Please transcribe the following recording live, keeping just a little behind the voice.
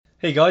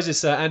Hey guys,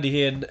 it's Andy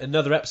here in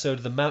another episode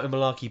of the Mountain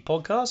Malarkey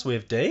podcast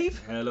with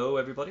Dave. Hello,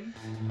 everybody.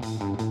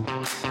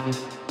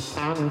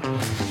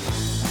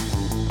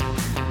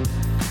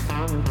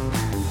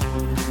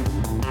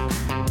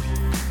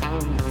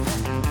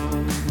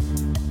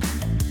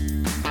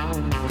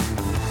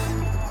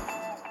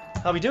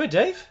 How we doing,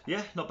 Dave?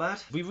 Yeah, not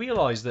bad. We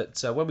realised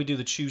that when we do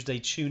the Tuesday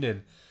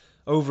tune-in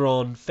over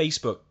on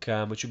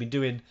Facebook, which we've been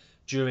doing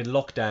during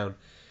lockdown,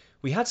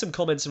 we had some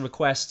comments and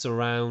requests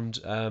around,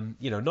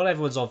 not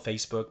everyone's on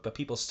Facebook, but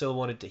people still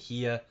wanted to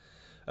hear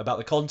about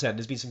the content.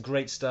 There's been some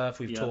great stuff.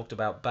 We've talked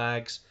about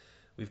bags.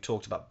 We've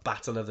talked about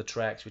Battle of the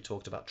Treks. We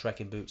talked about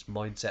trekking boots,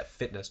 mindset,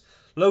 fitness,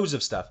 loads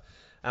of stuff.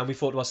 And we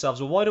thought to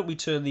ourselves, well, why don't we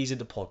turn these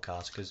into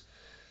podcasts? Because,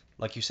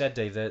 like you said,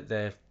 Dave,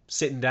 they're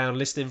sitting down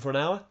listening for an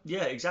hour.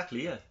 Yeah,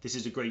 exactly, yeah. This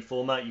is a great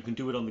format. You can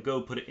do it on the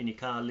go, put it in your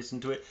car,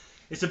 listen to it.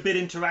 It's a bit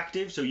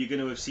interactive, so you're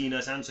going to have seen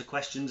us answer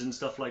questions and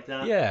stuff like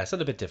that. Yeah, it's a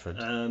little bit different.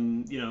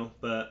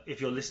 But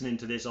if you're listening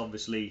to this,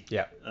 obviously,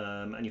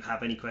 and you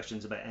have any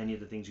questions about any of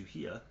the things you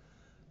hear,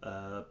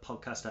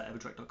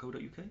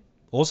 podcast@evertrek.co.uk.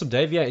 Awesome,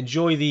 Dave. Yeah,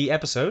 enjoy the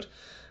episode,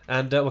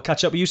 and we'll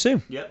catch up with you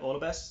soon. Yeah, all the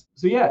best.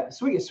 So yeah,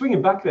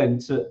 swinging back then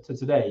to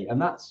today,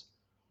 and that's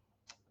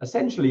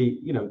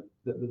essentially,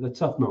 the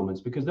tough moments,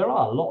 because there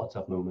are a lot of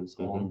tough moments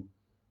on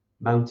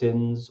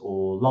mountains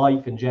or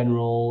life in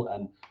general,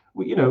 and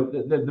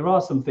there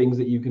are some things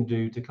that you can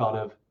do to kind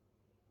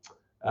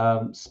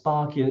of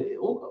spark it.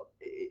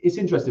 It's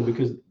interesting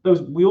because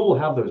we all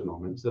have those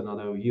moments, and I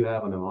know you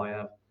have, I know I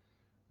have,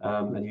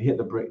 and you hit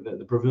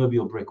the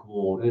proverbial brick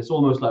wall, and it's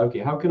almost like, okay,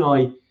 how can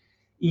I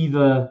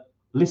either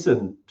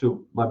listen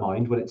to my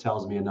mind when it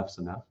tells me enough's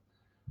enough,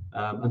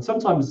 and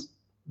sometimes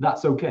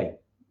that's okay.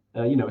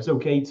 It's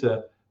okay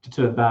to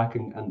turn back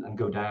and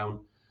go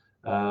down,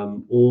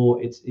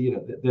 or it's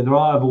there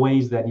are other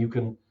ways then you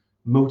can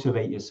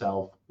motivate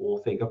yourself or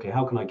think, okay,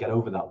 how can I get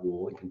over that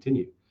wall and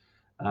continue?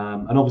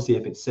 And obviously,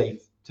 if it's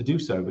safe to do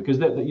so, because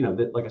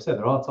like I said,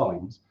 there are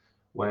times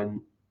when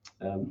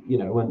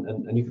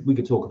we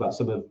could talk about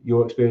some of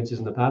your experiences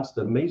in the past.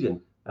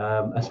 Amazing.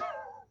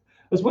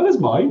 As well as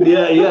mine.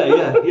 Yeah.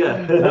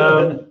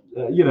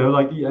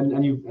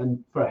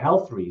 And for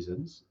health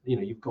reasons,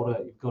 you've got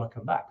to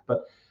come back.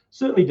 But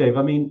certainly, Dave,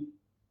 I mean,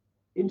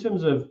 in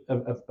terms of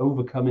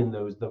overcoming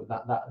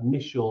that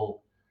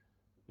initial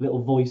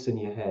little voice in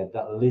your head,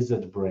 that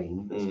lizard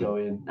brain that's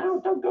going,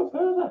 no, don't go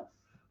further.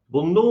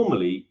 Well,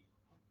 normally,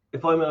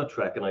 if I'm on a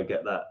trek and I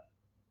get that,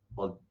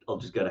 I'll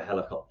just get a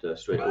helicopter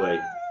straight away.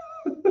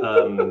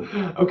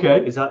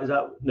 Okay. Is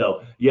that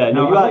no? Yeah,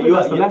 no.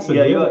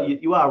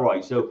 You are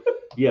right. So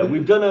yeah,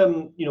 we've done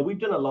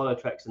a lot of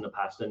treks in the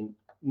past, and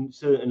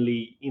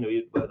certainly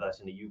whether that's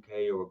in the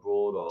UK or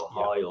abroad or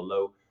high or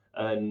low,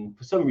 and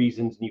for some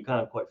reasons you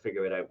can't quite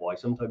figure it out why.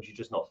 Sometimes you're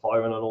just not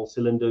firing on all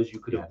cylinders. You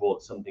could have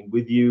brought something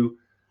with you,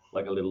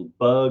 like a little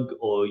bug,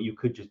 or you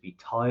could just be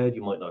tired.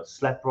 You might not have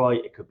slept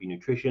right. It could be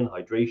nutrition,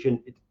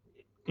 hydration.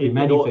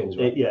 Many things,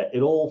 right?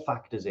 It all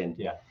factors in.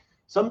 Yeah.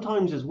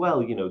 Sometimes as well,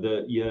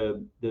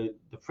 the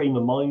frame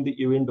of mind that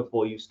you're in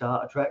before you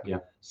start a trek. Yeah.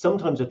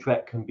 Sometimes a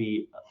trek can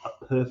be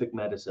a perfect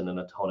medicine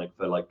and a tonic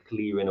for like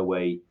clearing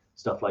away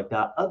stuff like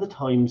that. Other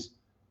times,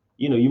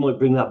 you might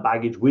bring that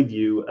baggage with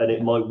you, and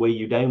it might weigh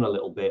you down a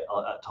little bit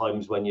at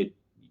times when you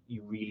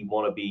really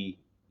want to be,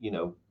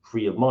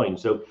 free of mind.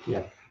 So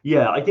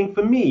I think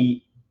for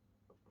me,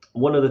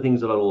 one of the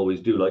things that I'll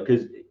always do, like,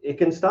 because it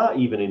can start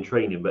even in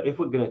training, but if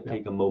we're going to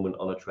take a moment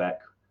on a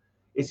trek,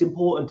 it's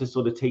important to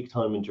sort of take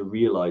time and to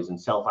realize and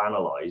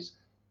self-analyze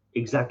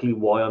exactly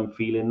why I'm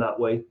feeling that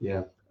way.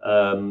 Yeah.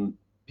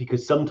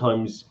 Because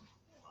sometimes,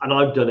 and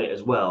I've done it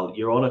as well,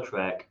 you're on a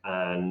trek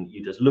and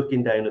you're just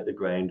looking down at the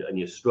ground and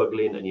you're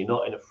struggling and you're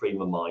not in a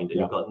frame of mind, and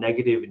you've got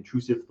negative,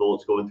 intrusive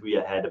thoughts going through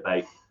your head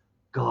about,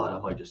 God, I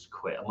might just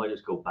quit. I might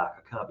just go back.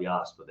 I can't be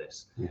asked for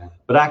this. Yeah.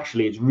 But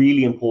actually, it's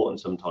really important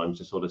sometimes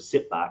to sort of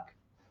sit back,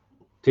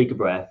 take a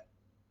breath,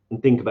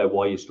 and think about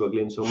why you're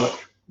struggling so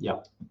much. Yeah.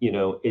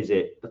 Is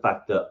it the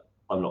fact that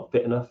I'm not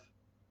fit enough?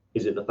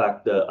 Is it the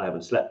fact that I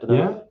haven't slept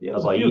enough? Yeah.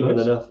 Have I eaten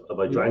enough? Have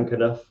I drank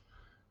enough?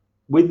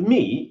 With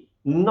me,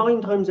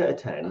 9 times out of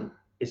 10,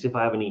 it's if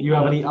I haven't eaten.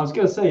 I was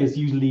going to say it's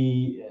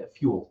usually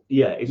fuel.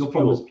 Yeah, it's your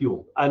problem is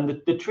fuel.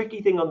 And the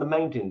tricky thing on the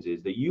mountains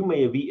is that you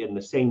may have eaten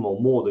the same or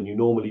more than you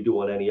normally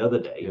do on any other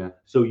day. Yeah.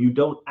 So you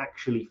don't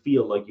actually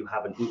feel like you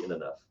haven't eaten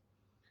enough.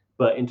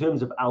 But in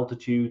terms of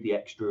altitude, the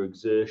extra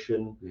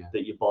exertion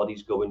that your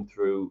body's going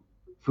through,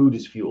 food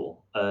is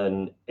fuel.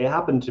 And it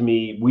happened to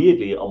me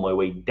weirdly on my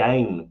way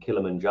down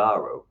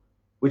Kilimanjaro,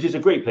 which is a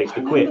great place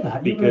to quit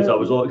because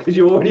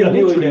you already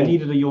literally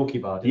needed a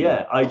Yorkie bar.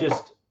 Yeah, I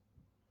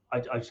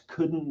just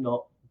couldn't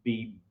not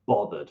be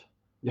bothered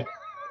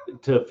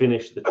to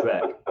finish the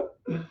trek.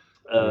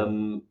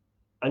 And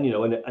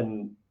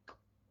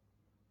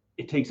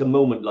it takes a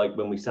moment, like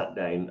when we sat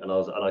down, and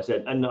I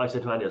said to Andy, I was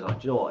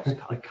like, do you know what,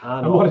 I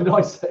can't. And what did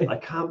I say? I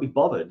can't be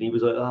bothered. And he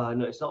was like,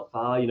 no, it's not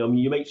far.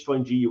 You make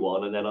strong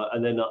G1, and then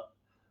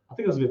I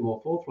think I was a bit more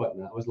forthright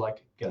than that. I was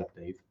like, get up,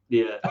 Dave.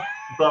 Yeah.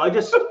 But I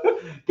just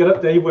Get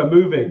up, Dave. We're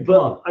moving. Come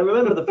on. but I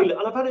remember the feeling,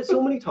 and I've had it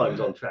so many times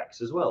on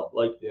treks as well.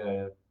 Like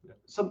Yeah.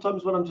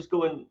 sometimes when I'm just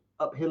going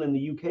uphill in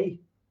the UK,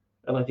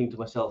 and I think to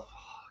myself,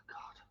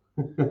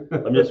 oh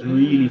God, I'm just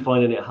really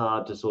finding it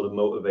hard to sort of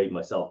motivate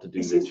myself to do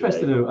It's this.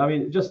 interesting today. though. I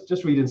mean,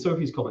 just reading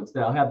Sophie's comments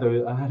there, I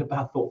had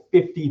about thought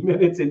 15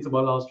 minutes into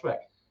my last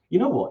trek. You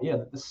know what? Yeah,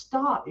 the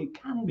start, it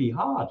can be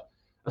hard,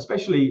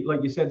 especially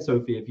like you said,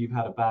 Sophie, if you've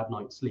had a bad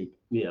night's sleep.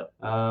 Yeah.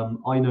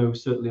 I know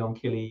certainly on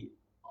Killy,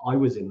 I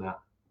was in that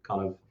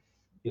kind of,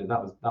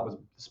 that was the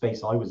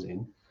space I was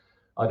in.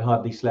 I'd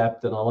hardly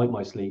slept, and I like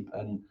my sleep.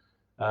 And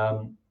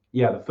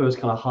the first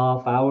kind of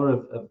half hour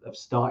of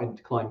starting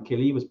to climb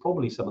Killy was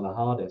probably some of the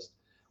hardest.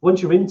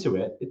 Once you're into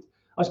it,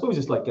 I suppose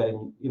it's like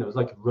getting, it's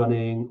like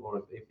running,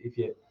 or if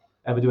you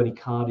ever do any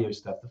cardio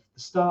stuff, the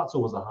start's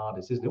always the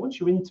hardest, isn't it? Once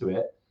you're into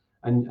it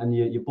and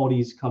your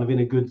body's kind of in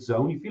a good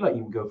zone, you feel like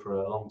you can go for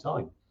a long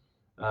time.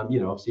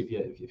 Obviously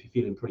if you're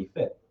feeling pretty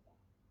fit.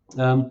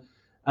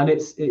 And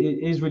it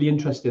is really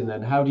interesting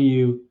then, how do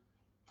you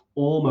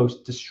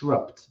almost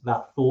disrupt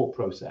that thought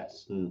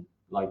process?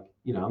 Like,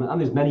 and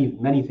there's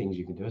many things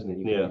you can do, isn't it?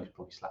 You can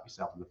probably slap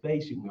yourself in the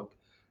face, you can go,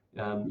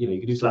 you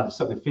can do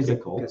something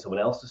physical. Get someone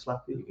else to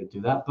slap you. You could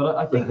do that. But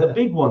I think the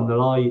big one that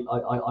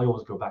I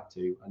always go back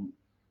to, and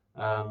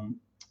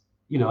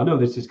I know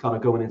this is kind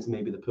of going into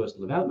maybe the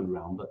personal development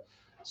realm, but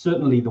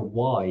certainly the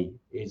why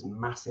is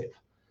massive.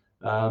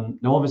 Now,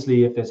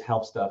 obviously, if there's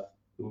health stuff,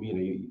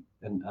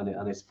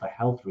 and it's for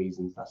health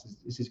reasons,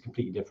 this is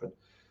completely different.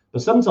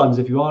 But sometimes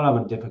if you are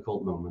having a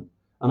difficult moment,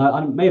 and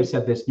I may have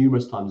said this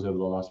numerous times over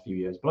the last few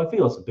years, but I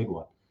feel it's a big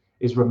one,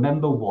 is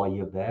remember why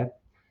you're there.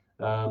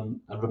 And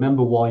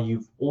remember why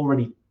you've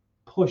already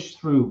pushed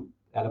through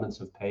elements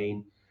of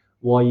pain,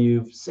 why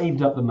you've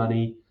saved up the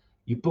money,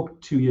 you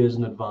booked 2 years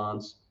in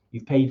advance,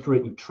 you've paid for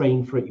it, you've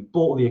trained for it, you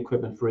bought the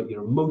equipment for it,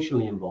 you're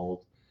emotionally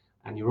involved,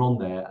 and you're on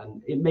there.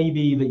 And it may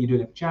be that you're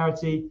doing it for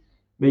charity,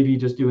 maybe you're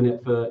just doing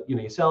it for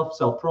yourself,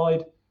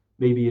 self-pride,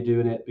 maybe you're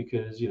doing it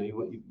because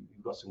you've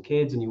got some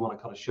kids and you want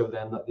to kind of show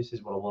them that this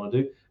is what I want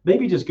to do.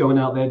 Maybe just going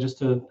out there just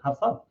to have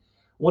fun.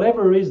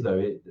 Whatever it is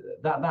though,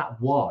 that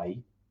why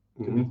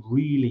can be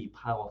really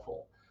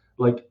powerful.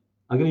 Like,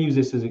 I'm going to use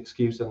this as an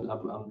excuse, and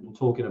I'm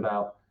talking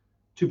about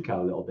Toubkal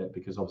a little bit,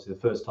 because obviously the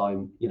first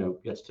time, you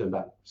had to turn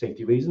back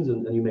safety reasons,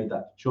 and you made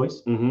that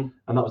choice, and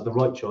that was the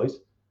right choice.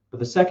 But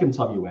the second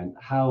time you went,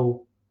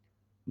 how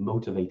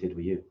motivated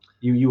were you?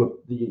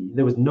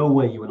 There was no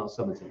way you were not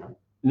summiting that.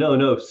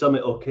 No,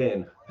 summit or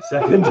cane.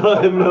 Second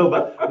time,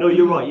 no,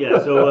 you're right. Yeah.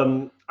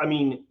 So, I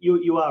mean,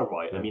 you are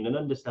right. I mean, and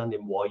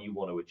understanding why you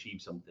want to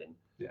achieve something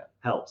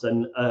helps.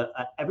 And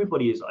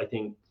everybody is, I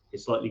think,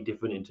 is slightly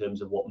different in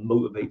terms of what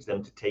motivates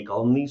them to take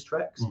on these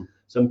treks.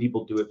 Some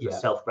people do it for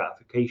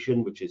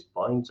self-gratification, which is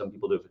fine. Some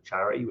people do it for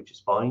charity, which is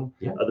fine.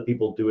 Other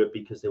people do it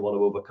because they want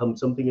to overcome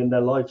something in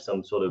their life,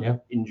 some sort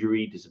of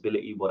injury,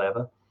 disability,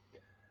 whatever.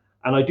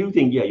 And I do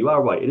think, you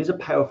are right. It is a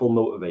powerful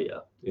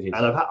motivator. It is.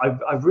 And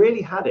I've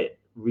really had it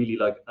really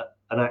like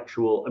an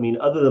actual, I mean,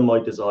 other than my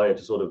desire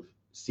to sort of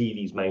see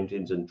these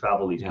mountains and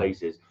travel these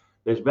places,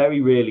 there's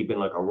very rarely been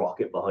like a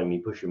rocket behind me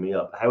pushing me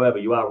up. However,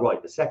 you are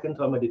right. The second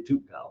time I did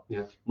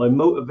Toubkal, my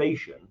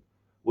motivation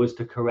was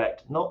to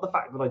correct not the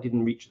fact that I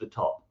didn't reach the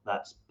top.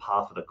 That's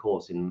part of the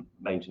course in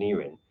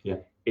mountaineering.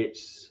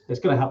 It's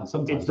going to happen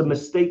sometimes. It's the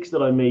mistakes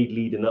that I made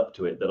leading up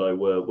to it that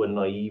were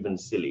naive and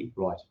silly.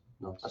 Right.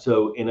 Nice.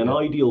 So in an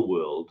ideal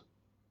world,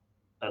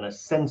 and a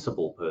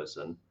sensible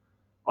person,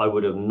 I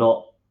would have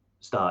not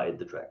started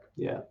the trek.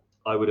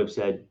 I would have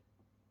said,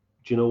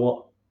 do you know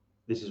what?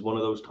 This is one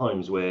of those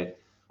times where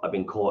I've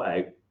been caught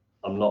out.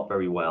 I'm not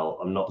very well.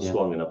 I'm not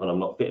strong enough, and I'm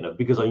not fit enough,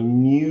 because I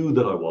knew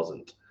that I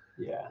wasn't.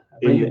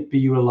 But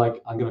you were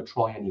like, I'm going to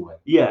try anyway.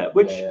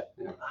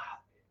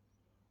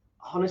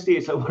 Honestly,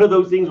 it's like one of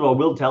those things where I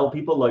will tell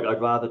people, like,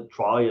 I'd rather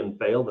try and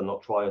fail than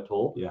not try at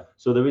all.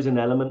 So there is an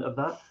element of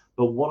that.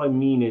 But what I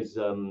mean is,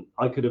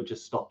 I could have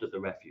just stopped at the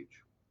refuge.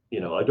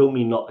 I don't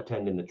mean not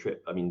attending the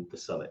trip. I mean the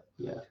summit.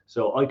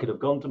 So I could have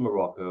gone to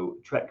Morocco,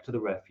 trekked to the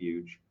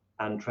refuge,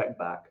 and trekked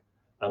back,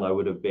 and I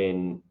would have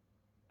been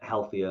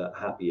healthier,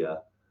 happier,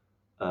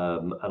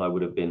 and I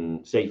would have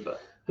been safer.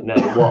 Now,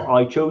 what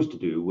I chose to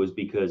do was,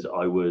 because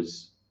I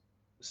was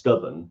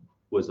stubborn,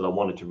 was that I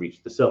wanted to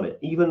reach the summit,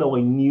 even though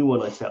I knew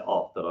when I set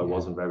off that I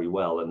wasn't very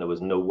well, and there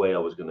was no way I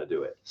was going to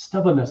do it.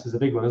 Stubbornness is a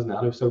big one, isn't it?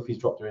 I know Sophie's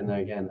dropped her in there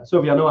again.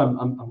 Sophie, I know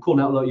I'm calling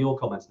out a lot of your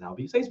comments now, but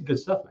you say some good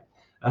stuff, mate.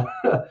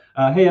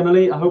 Hey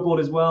Emily, I hope all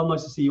is well.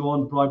 Nice to see you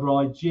on.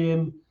 Bri,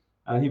 Jim.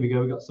 Here we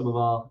go. We've got some of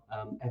our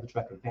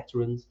Evertrekker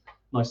veterans.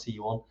 Nice to see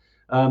you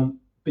on.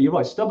 But you're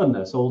right,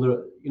 stubbornness. All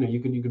the you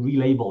could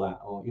relabel that,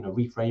 or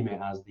reframe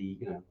it as the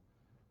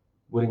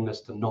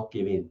willingness to not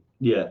give in.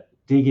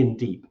 Dig in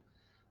deep.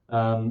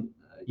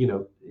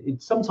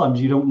 Sometimes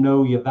you don't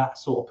know you're that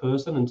sort of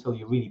person until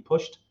you're really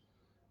pushed,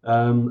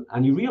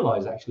 and you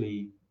realize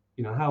actually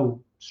how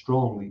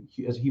strong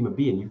as a human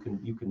being you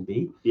can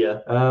be.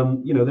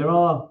 There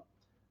are,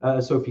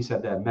 as Sophie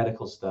said there,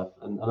 medical stuff,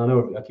 and I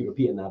know I keep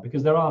repeating that,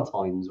 because there are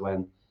times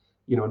when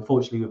you know,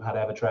 unfortunately, we've had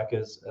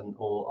Evertrekkers and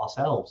or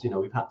ourselves, you know,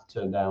 we've had to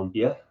turn down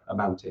Yeah. a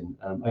mountain.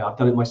 I've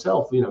done it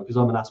myself, you know, because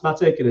I'm an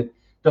asthmatic and it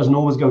doesn't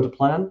always go to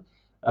plan.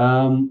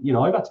 You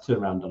know, I've had to turn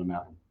around on a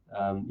mountain,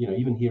 you know,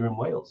 even here in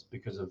Wales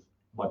because of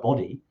my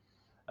body.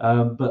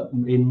 But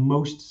in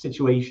most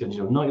situations,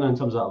 you know, 99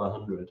 times out of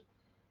 100,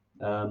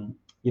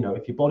 you know,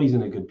 if your body's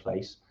in a good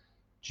place,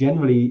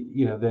 generally,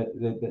 you know,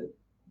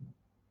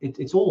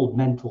 it's all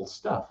mental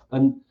stuff.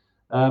 And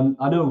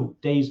I know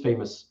Dave's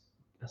famous,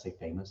 I say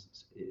famous,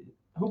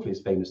 hopefully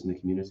it's famous in the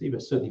community,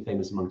 but certainly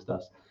famous amongst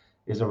us,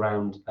 is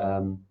around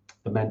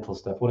the mental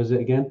stuff. What is it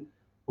again?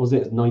 Was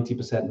it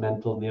 90%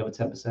 mental and the other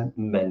 10%?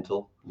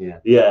 Mental. Yeah.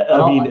 Yeah.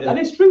 I mean, and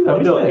it's true though,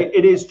 no, isn't it?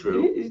 it is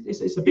true.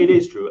 It's a It big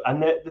is true.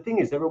 And the thing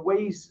is, there are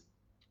ways.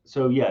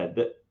 So yeah,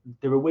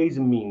 there are ways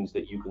and means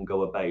that you can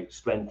go about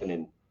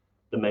strengthening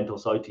the mental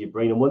side to your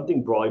brain. And one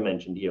thing Bri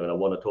mentioned here, and I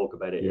want to talk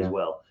about it as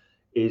well,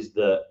 is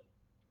that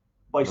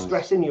by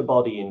stressing your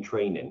body in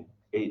training,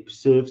 it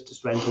serves to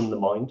strengthen the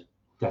mind.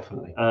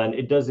 Definitely. And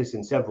it does this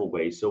in several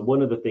ways. So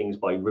one of the things,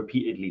 by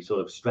repeatedly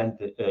sort of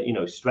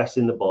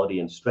stressing the body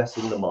and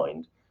stressing the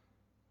mind,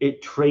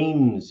 it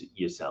trains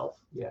yourself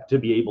to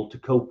be able to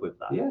cope with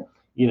that. Yeah.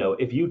 You know,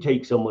 if you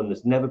take someone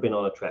that's never been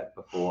on a trek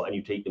before and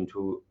you take them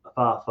to a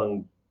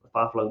far-flung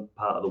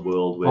part of the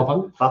world with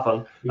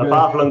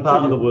far-flung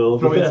part of the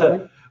world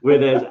where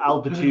there's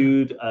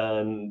altitude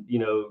and, you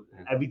know,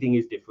 everything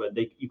is different,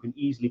 you can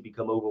easily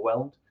become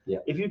overwhelmed. Yeah.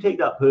 If you take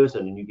that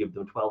person and you give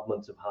them 12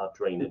 months of hard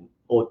training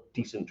or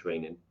decent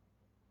training,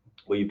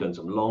 where you've done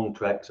some long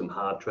treks, some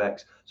hard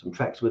treks, some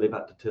treks where they've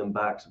had to turn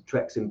back, some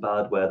treks in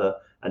bad weather,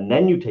 and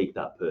then you take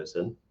that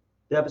person,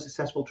 they have a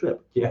successful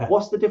trip. Yeah.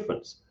 What's the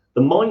difference?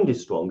 The mind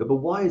is stronger, but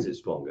why is it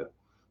stronger?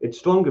 It's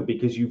stronger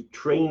because you've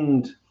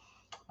trained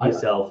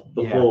yourself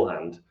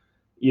beforehand,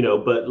 you know.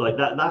 But like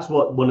that's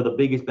what one of the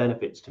biggest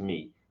benefits to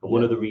me, and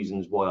one of the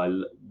reasons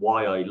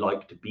why I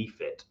like to be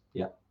fit.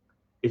 Yeah.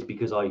 Is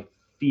because I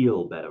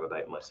feel better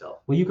about myself.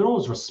 Well, you can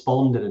always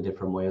respond in a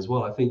different way as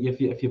well. I think if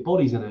your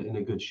body's in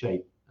a good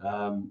shape, you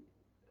know,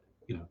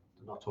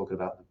 I'm not talking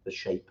about the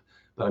shape,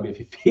 but I mean, if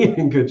you feel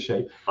in good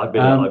shape. I've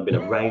been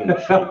around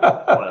shape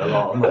quite a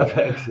lot on my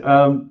treks.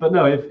 But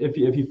no, if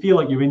you feel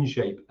like you're in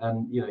shape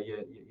and, you know, your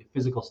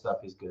physical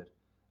stuff is good,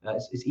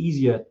 it's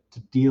easier to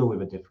deal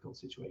with a difficult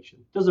situation.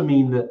 Doesn't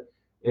mean that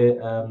it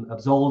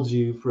absolves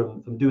you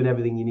from doing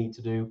everything you need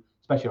to do,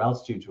 especially at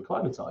altitude, to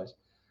acclimatize.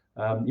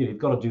 You know, you've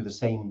got to do the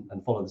same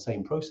and follow the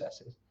same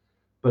processes.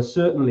 But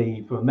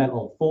certainly from a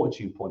mental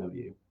fortitude point of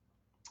view,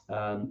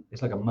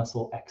 it's like a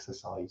muscle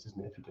exercise, isn't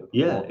it? If you do it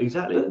before. Yeah,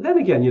 exactly. But then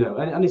again, you know,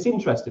 and it's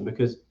interesting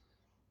because,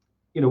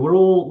 you know, we're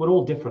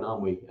all different,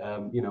 aren't we?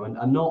 You know,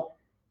 and not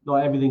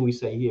everything we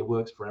say here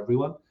works for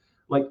everyone.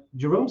 Like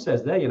Jerome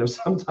says there, you know,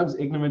 sometimes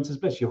ignorance is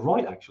bliss. You're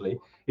right, actually.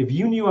 If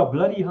you knew how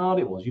bloody hard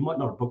it was, you might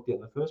not have booked it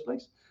in the first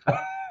place.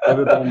 You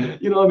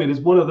know what I mean? It's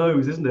one of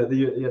those, isn't it?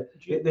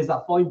 There's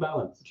that fine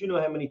balance. Do you know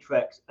how many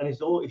treks? And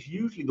it's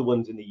usually the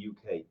ones in the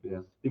UK. Yeah.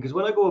 Because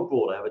when I go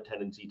abroad, I have a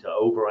tendency to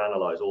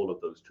overanalyze all of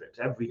those trips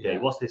every day. Yeah.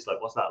 What's this like?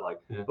 What's that like?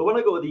 Yeah. But when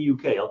I go to the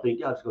UK, I'll think,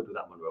 yeah, I'll just go do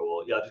that Munro,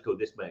 or yeah, I'll just go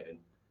this mountain.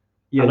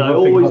 Yeah, and I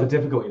always think about the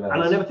difficulty levels.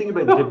 And I never think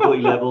about the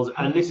difficulty levels.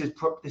 And this is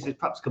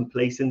perhaps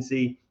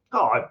complacency.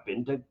 Oh, I've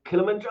been to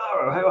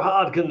Kilimanjaro. How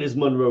hard can this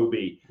Munro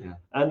be? Yeah.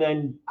 And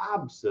then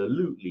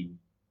absolutely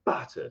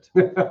battered.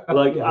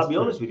 Like, I'll be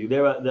honest with you,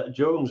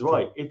 Jerome's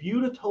right. If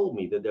you'd have told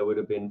me that there would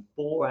have been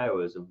 4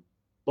 hours of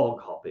bog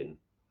hopping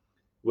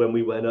when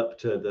we went up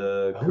to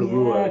the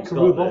Karoo in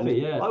Scotland,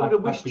 I would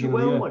have wished you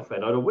well, my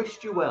friend. I'd have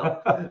wished you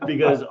well,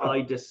 because I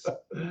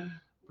despise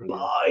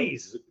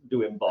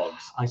doing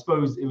bogs. I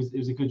suppose it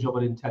was a good job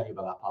I didn't tell you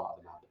about that part of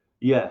the map.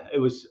 Yeah, it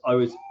was.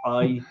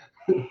 I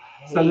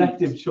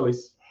selective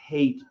choice.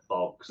 Hate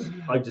bogs.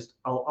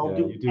 I'll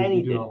do anything.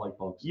 You do not like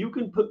bogs. You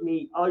can put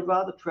me. I'd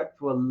rather trek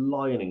to a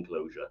lion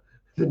enclosure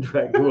than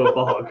trek to a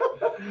bog.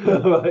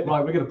 Right,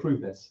 we're gonna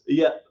prove this.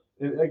 Yeah,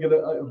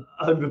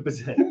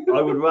 100%.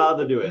 I would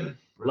rather do it.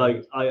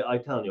 Like I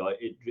tell you,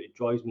 it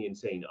drives me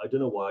insane. I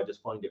don't know why. I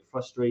just find it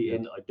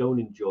frustrating. I don't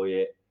enjoy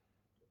it.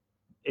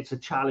 It's a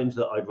challenge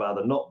that I'd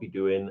rather not be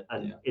doing.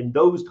 And in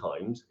those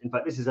times, in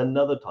fact, this is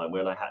another time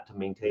when I had to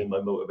maintain my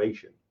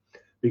motivation,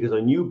 because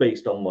I knew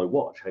based on my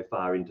watch how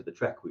far into the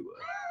trek we were.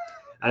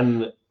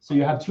 And so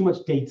you had too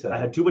much data. I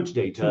had too much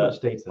data.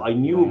 I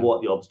knew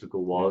what the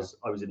obstacle was.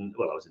 I was in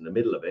the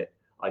middle of it.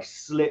 I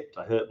slipped.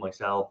 I hurt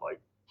myself.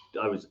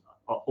 I was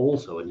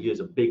also, and here's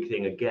a big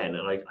thing again,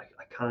 and I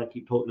can't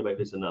keep talking about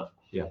this enough.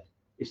 Yeah,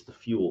 it's the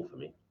fuel for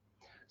me.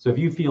 So if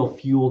you feel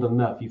fueled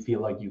enough, you feel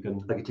like I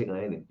can take on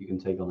anything. You can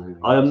take on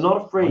anything. I am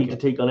not afraid to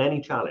take on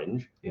any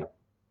challenge. Yeah.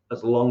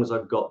 As long as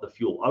I've got the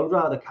fuel. I would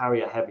rather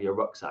carry a heavier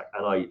rucksack,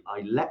 and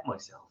I let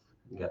myself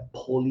get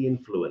poorly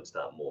influenced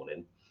that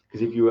morning,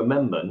 because if you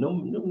remember, no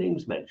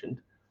names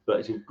mentioned, but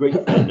it's a great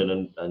friend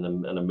and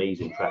an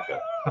amazing trekker.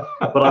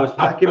 But I was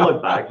packing my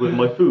bag with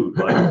my food,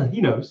 right?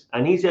 He knows.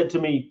 And he said to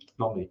me,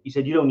 not me. He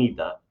said, "You don't need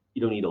that.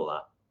 You don't need all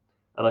that."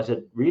 And I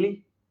said,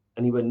 "Really?"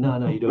 And he went,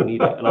 "No, you don't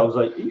need it." And I was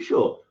like, "Are you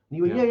sure?" And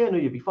he went, Yeah. yeah, no,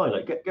 you'll be fine.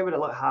 Like, get rid of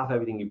like half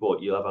everything you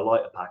bought. You'll have a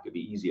lighter pack. It'll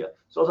be easier.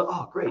 So I was like,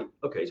 oh, great.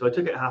 Okay. So I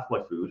took it half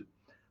my food.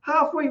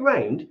 Halfway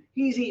round,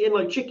 he's eating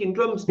like chicken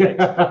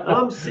drumsticks. And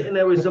I'm sitting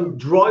there with some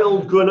dry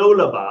old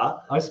granola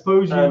bar. I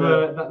suppose you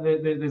And,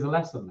 there's a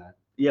lesson there.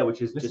 Yeah,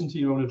 which is Listen just to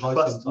your own advice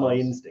trust my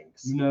sometimes.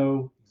 instincts. You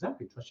know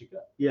exactly, trust your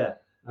gut. Yeah.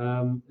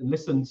 And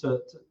listen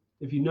to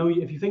if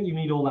you think you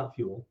need all that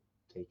fuel,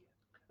 take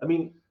it. I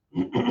mean,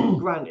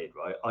 granted,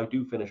 right? I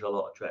do finish a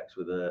lot of treks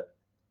with a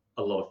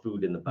lot of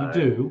food in the You bag.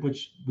 do,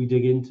 which we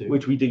dig into.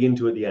 Which we dig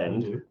into at the We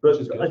end. do, But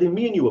which is good. I think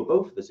me and you were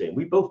both the same.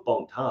 We both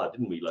bonked hard,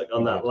 didn't we? Like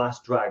on We that did.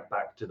 last drag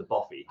back to the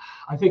Boffy.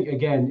 I think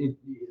again,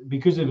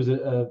 because it was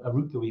a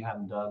route that we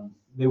hadn't done,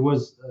 there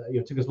was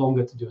it took us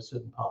longer to do a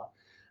certain part,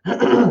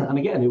 and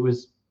again, it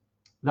was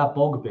that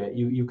bog bit.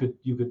 You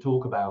could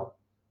talk about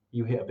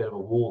you hit a bit of a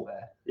wall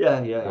there, Yeah.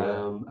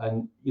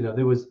 and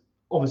there was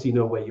obviously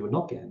no way you were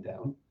not getting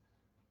down,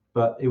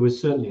 but it was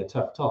certainly a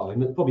tough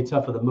time, and probably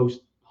tougher than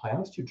most high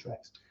altitude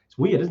treks. It's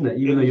weird, isn't it?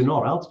 Even though you're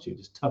not altitude,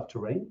 it's tough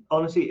terrain.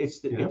 Honestly,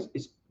 it's the Yeah.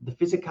 it's the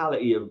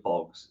physicality of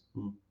bogs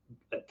Mm.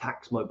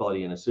 attacks my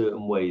body in a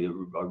certain way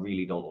that I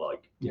really don't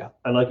like. Yeah.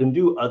 And I can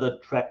do other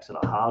treks that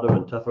are harder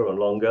and tougher and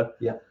longer.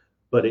 Yeah.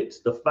 But it's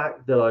the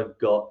fact that I've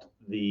got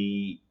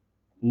the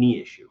knee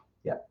issue.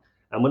 Yeah.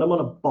 And when I'm on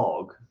a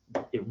bog,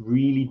 it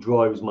really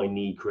drives my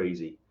knee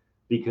crazy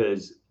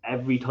because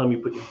every time you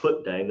put your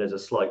foot down, there's a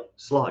slight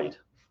slide.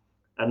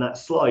 And that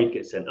slide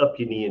gets sent up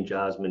your knee and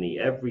jars my knee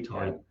every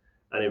time.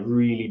 And it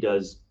really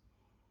does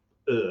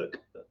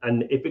irk.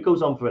 And if it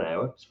goes on for an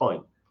hour, it's fine.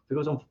 If it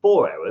goes on for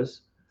 4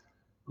 hours,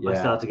 I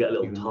start to get a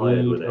little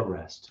tired with it. A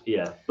rest.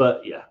 Yeah,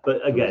 but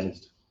again,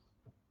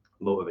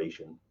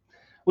 motivation.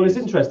 Well, it's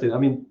interesting. I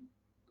mean,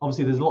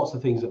 obviously, there's lots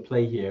of things at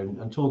play here,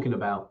 and talking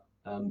about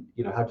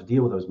how to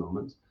deal with those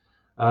moments.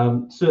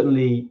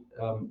 Certainly,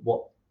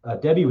 what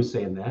Debbie was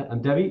saying there,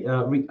 and Debbie,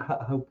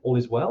 hope all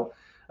is well.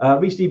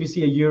 Reached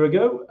EBC a year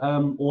ago.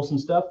 Awesome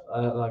stuff.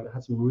 I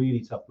had some really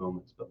tough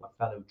moments, but my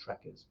fellow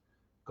trekkers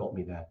got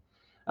me there,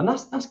 and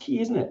that's key,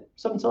 isn't it?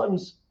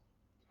 Sometimes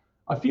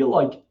I feel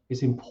like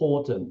it's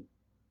important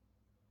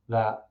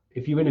that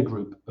if you're in a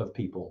group of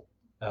people,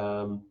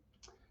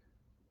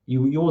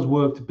 you always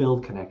work to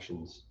build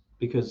connections,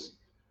 because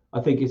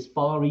I think it's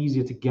far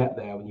easier to get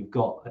there when you've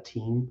got a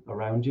team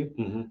around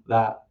you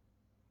that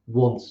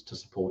wants to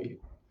support you,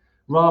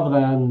 rather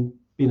than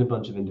being a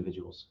bunch of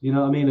individuals. You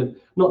know what I mean? And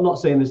not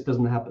saying this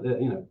doesn't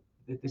happen.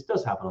 This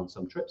does happen on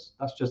some trips.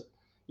 That's just,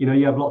 you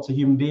have lots of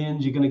human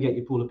beings. You're going to get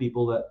your pool of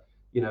people that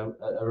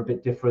are a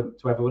bit different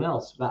to everyone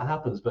else. That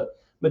happens, but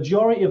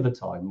majority of the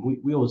time,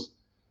 we always,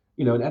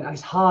 and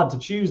it's hard to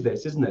choose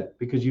this, isn't it?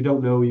 Because you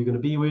don't know who you're going to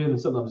be with, and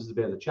sometimes it's a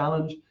bit of a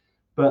challenge.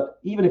 But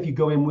even if you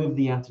go in with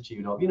the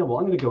attitude of, I'm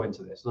going to go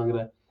into this,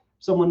 and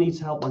someone needs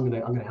help, I'm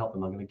going to help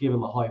them. I'm going to give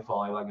them a high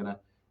five. I'm going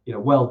to,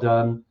 well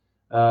done.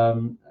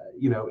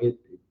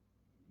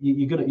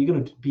 You're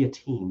going to be a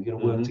team. You're going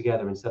to work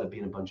together instead of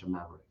being a bunch of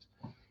mavericks.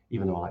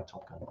 Even though I like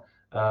Top Gun,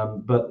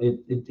 but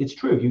it's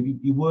true.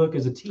 You work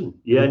as a team.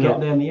 Yeah, you get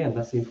there in the end.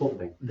 That's the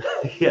important thing.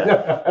 Yeah,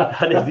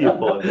 that is the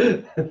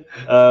important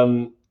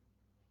thing.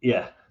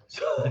 Yeah.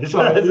 Sorry, you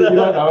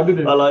like that one,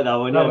 didn't you? I like that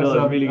one. That Yeah, was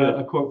no, really good.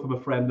 a quote from a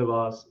friend of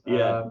ours.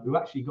 Yeah. Who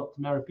actually got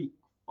to Mara Peak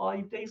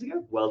 5 days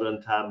ago. Well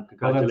done, Tam.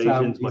 Well done,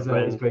 Congratulations, Tam. my He's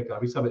friend. a great guy.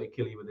 We summited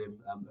Killy with him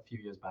a few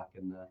years back,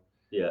 and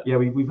yeah,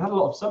 we've had a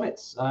lot of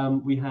summits.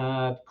 We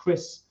had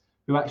Chris,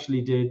 who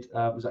actually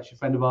was actually a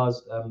friend of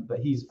ours, but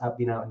he's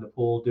been out in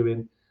Nepal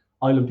doing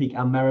Island Peak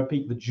and Mara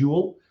Peak, the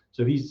dual.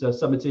 So he's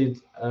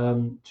summited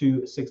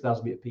 2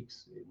 6,000 meter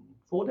peaks in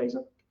 4 days, I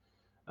think.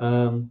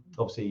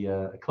 Obviously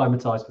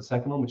acclimatized for the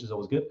second one, which is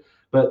always good.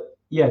 But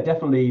yeah,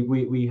 definitely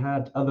we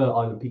had other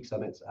Island Peak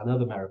summits and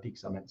other Mara Peak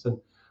summits, and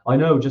I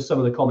know just some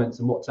of the comments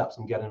and WhatsApps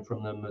I'm getting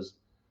from them was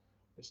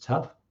it's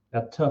tough. They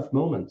had tough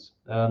moments,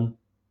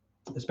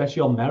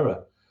 especially on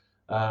Mara,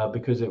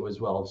 because it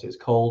was, well, obviously it's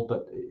cold,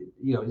 but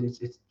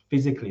it's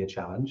physically a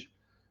challenge.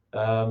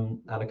 And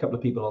a couple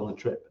of people on the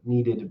trip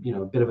needed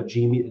a bit of a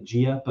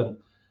G up, and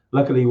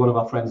luckily one of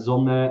our friends is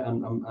on there,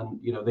 and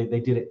they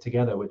did it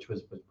together, which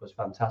was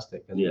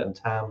fantastic. And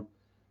Tam,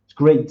 it's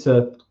great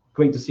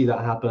to see that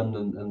happen,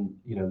 and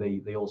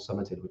they all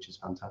summited, which is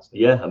fantastic.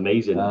 Yeah,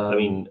 amazing. I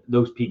mean,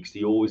 those peaks,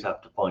 you always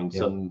have to find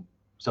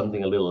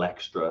something a little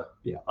extra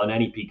on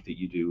any peak that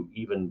you do,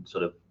 even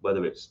sort of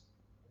whether it's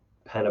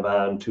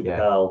Penavan,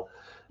 Tubakal,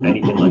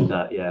 anything like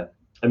that. Yeah,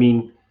 I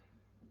mean,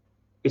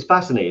 it's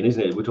fascinating,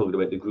 isn't it? We're talking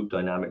about the group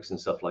dynamics and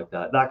stuff like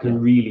that. That can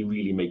really,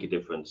 really make a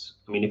difference.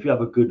 I mean, if you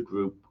have a good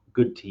group,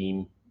 good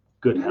team,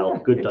 good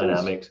health, good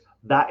dynamics,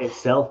 that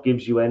itself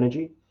gives you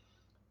energy.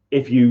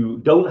 If you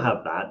don't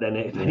have that, then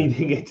if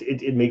anything,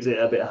 it makes it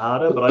a bit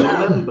harder. But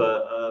I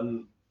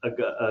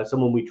remember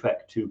someone we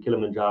trekked to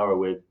Kilimanjaro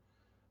with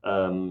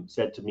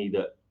said to me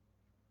that,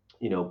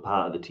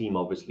 part of the team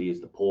obviously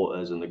is the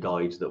porters and the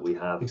guides that we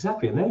have.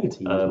 Exactly, and they're your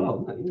team as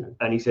well, isn't it?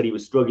 And he said he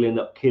was struggling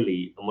up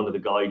Killy, and one of the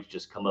guides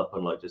just come up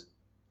and just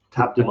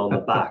tapped him on the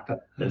back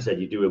and said,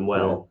 "You're doing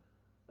well."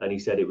 And he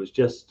said it was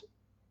just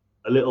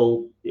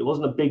it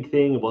wasn't a big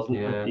thing. It wasn't,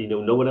 Yeah.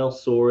 no one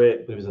else saw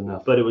it, But it was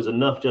enough. but it was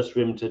enough just for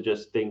him to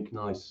just think,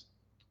 Nice.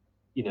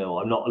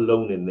 I'm not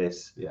alone in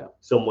this. Yeah.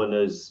 Someone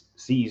has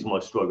sees my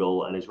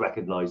struggle and is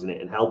recognizing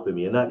it and helping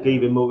me, and that Yeah.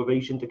 gave him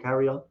motivation to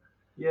carry on.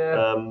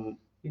 Yeah.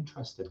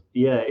 Interesting.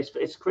 Yeah,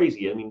 it's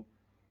crazy. I mean,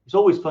 it's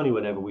always funny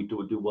whenever we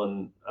do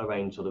one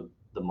around sort of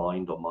the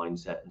mind or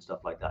mindset and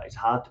stuff like that. It's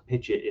hard to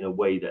pitch it in a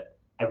way that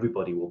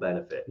everybody will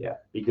benefit. Yeah.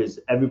 Because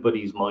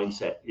everybody's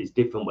mindset is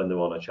different when they're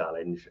on a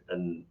challenge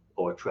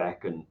or a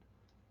trek, and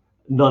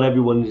not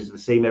everyone is the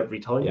same every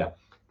time. Yeah.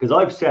 Because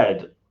I've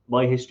said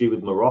my history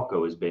with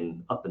Morocco has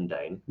been up and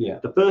down. Yeah.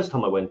 The first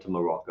time I went to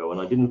Morocco and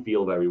I didn't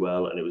feel very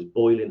well and it was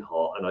boiling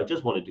hot and I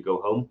just wanted to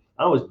go home.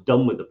 I was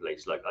done with the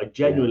place. Like I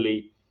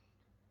genuinely,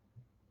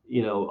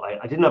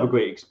 I didn't have a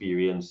great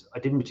experience. I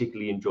didn't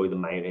particularly enjoy the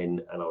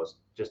mountain and I was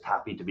just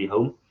happy to be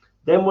home.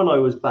 Then when I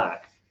was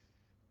back,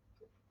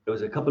 it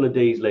was a couple of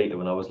days later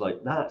when I was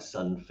like, that's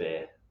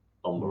unfair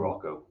on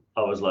Morocco.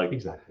 I was like,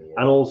 Exactly. Yeah.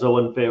 and also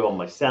unfair on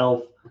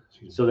myself.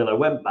 So then I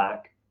went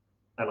back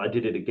and I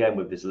did it again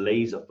with this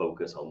laser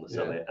focus on the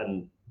summit.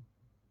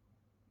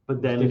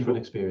 But then different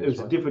experience. It was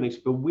a different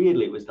experience. But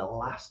weirdly, it was the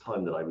last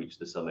time that I reached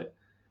the summit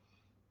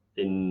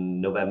in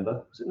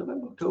November. Was it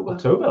November?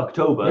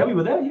 October. Yeah, we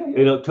were there. Yeah.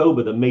 In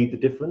October that made the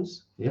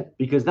difference. Yeah.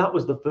 Because that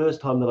was the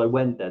first time that I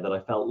went there that I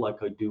felt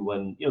like I do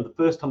when, the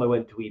first time I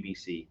went to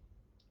EBC,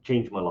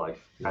 changed my life.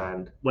 Yeah.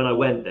 And when I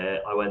went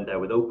there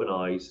with open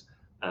eyes,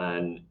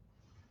 and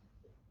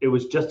it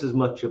was just as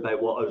much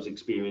about what I was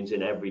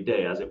experiencing every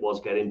day as it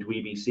was getting to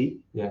EBC.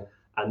 Yeah.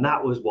 And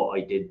that was what I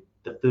did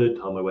the third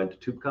time I went to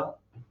Toubkal.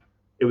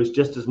 It was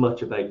just as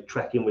much about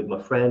trekking with my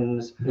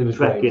friends,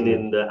 trekking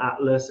in the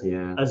Atlas,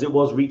 as it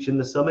was reaching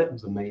the summit. It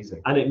was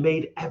amazing. And it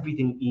made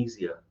everything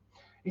easier.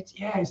 It's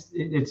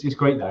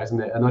great there,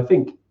 isn't it? And I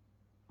think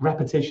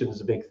repetition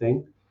is a big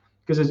thing.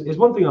 Because it's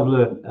one thing I've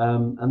learned,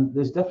 and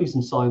there's definitely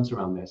some science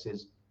around this,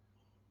 is,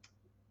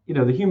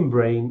 the human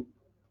brain,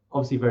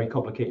 obviously a very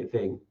complicated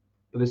thing,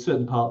 but there's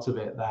certain parts of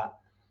it that,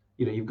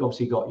 you've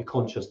obviously got your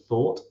conscious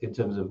thought in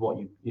terms of what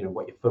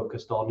what you're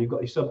focused on. You've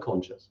got your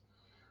subconscious,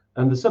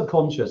 and the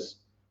subconscious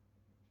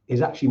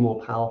is actually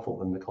more powerful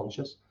than the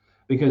conscious,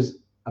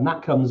 and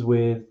that comes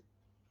with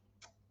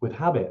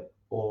habit,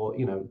 or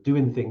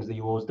doing things that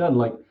you've always done.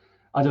 Like,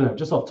 I don't know,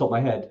 just off the top of my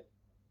head,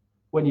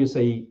 when you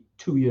say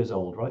 2 years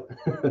old, right?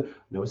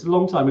 No, it's a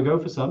long time ago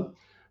for some,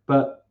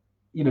 but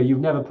you've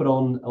never put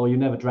on, or you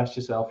never dressed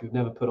yourself, you've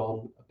never put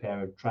on a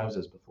pair of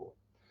trousers before.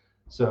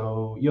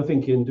 So you're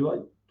thinking, do I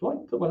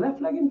put my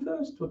left leg in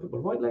first? Do I put my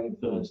right leg in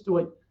first? Do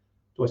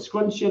I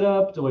scrunch it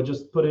up? Do I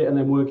just put it and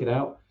then work it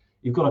out?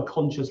 You've got to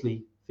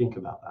consciously think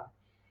about that.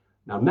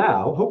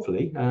 Now,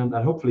 hopefully, and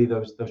hopefully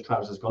those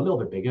trousers got a little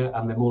bit bigger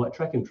and they're more like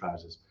trekking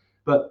trousers.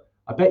 But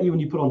I bet you when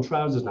you put on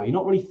trousers now, you're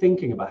not really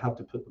thinking about how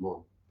to put them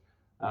on.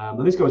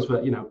 But this goes for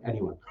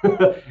anyone.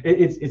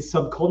 It's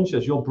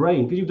subconscious, your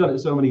brain, because you've done it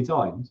so many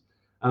times.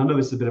 And I know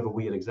this is a bit of a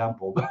weird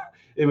example, but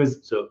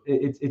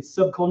it's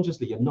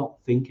subconsciously, you're not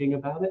thinking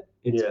about it.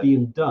 It's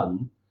being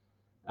done,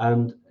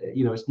 and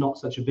it's not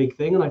such a big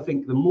thing. And I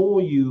think the more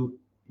you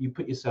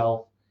put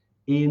yourself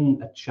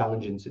in a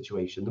challenging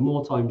situation, the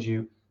more times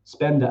you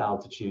spend at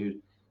altitude,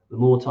 the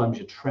more times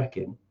you're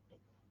trekking,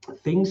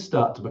 things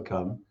start to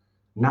become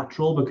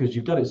natural because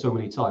you've done it so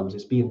many times.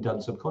 It's being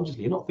done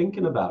subconsciously. You're not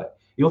thinking about it.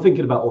 You're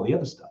thinking about all the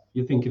other stuff.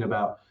 You're thinking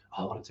about,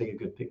 I want to take a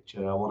good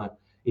picture. I want to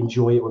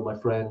enjoy it with my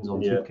friends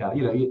on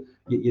Toubkal.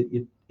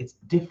 It's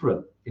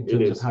different in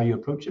terms of how you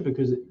approach it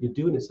because you're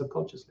doing it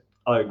subconsciously.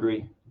 I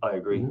agree.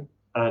 Mm-hmm.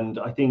 And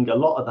I think a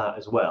lot of that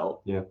as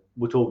well,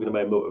 we're talking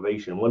about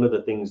motivation. One of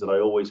the things that I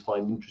always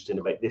find interesting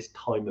about this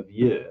time of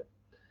year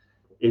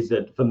is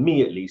that, for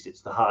me at least,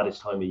 it's the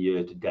hardest time of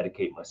year to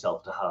dedicate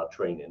myself to hard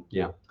training.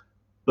 Yeah.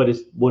 But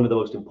it's one of the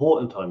most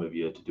important time of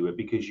year to do it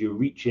because you're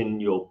reaching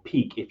your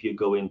peak if you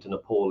go into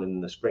Nepal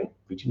in the spring.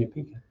 Reaching your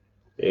peak.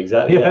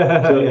 Exactly.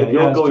 So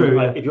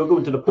if you're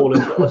going to Nepal,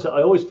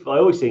 I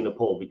always say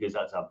Nepal because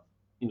that's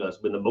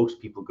that's when the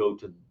most people go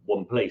to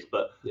one place.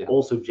 But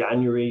also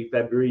January,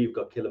 February, you've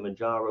got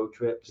Kilimanjaro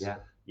trips. Yeah.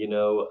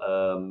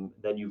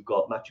 Then you've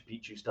got Machu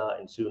Picchu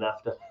starting soon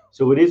after.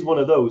 So it is one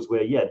of those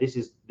where this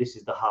is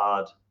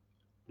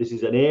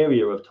an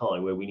area of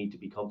time where we need to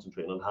be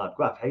concentrating on hard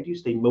graft. How do you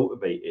stay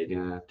motivated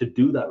to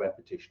do that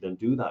repetition and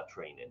do that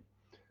training?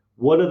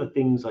 One of the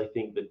things I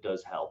think that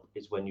does help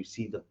is when you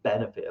see the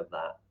benefit of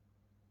that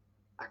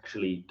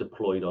actually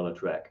deployed on a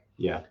trek.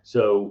 Yeah.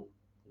 So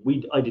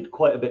I did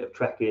quite a bit of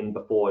trekking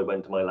before I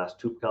went to my last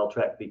Toubkal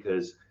trek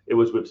because it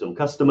was with some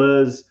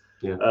customers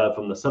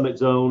from the summit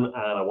zone, and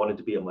I wanted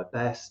to be at my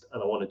best,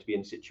 and I wanted to be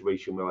in a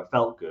situation where I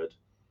felt good.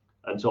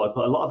 And so I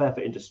put a lot of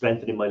effort into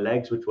strengthening my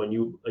legs, which I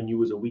knew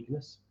was a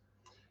weakness.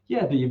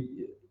 Yeah, but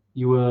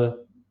you were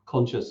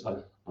conscious.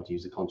 Not to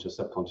use the conscious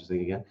subconscious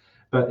thing again,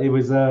 but it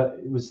was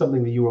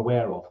something that you were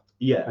aware of.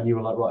 Yeah. And you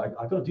were like, right,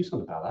 I got to do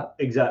something about that.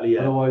 Exactly.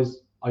 Yeah.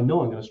 Otherwise, I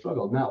know I'm going to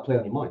struggle. Now play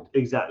on your mind.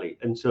 Exactly.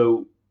 And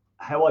so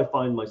how I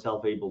find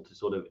myself able to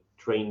sort of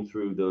train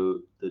through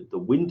the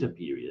winter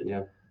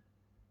period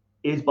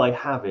is by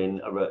having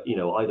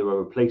either a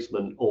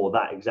replacement or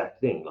that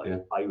exact thing.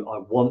 Like I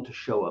want to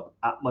show up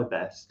at my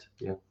best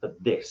for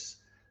this.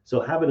 So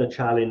having a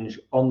challenge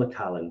on the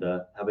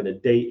calendar, having a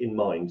date in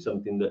mind,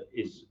 something that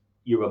is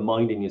you're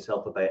reminding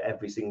yourself about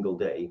every single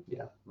day,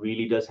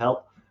 really does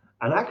help.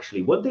 And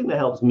actually, one thing that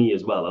helps me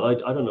as well,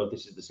 and I don't know if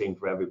this is the same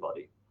for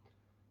everybody,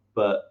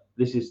 but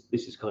this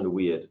is kind of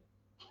weird.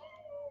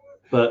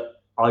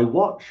 But I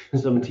watch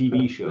some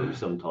TV shows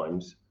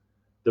sometimes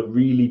that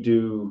really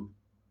do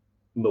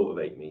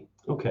motivate me.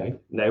 Okay.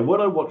 Now,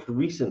 what I watched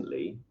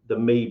recently that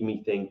made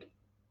me think.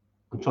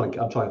 I'm trying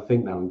to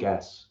think now and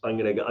guess. I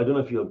don't know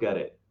if you'll get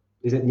it.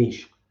 Is it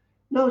niche?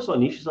 No, it's not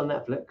niche. It's on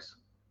Netflix.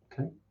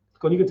 Okay.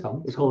 Go on, you can tell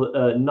me. It's called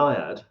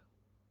Naiad.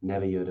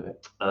 Never heard of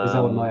it. Is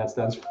that what Naiad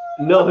stands for?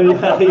 No,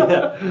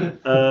 yeah.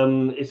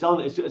 It's on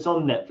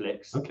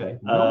Netflix. Okay.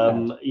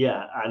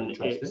 Yeah, and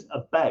it's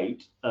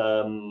about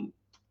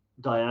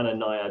Diana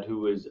Naiad,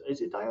 who is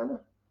it Diana?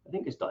 I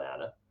think it's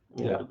Diana.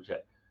 Double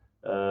check.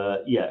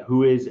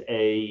 Who is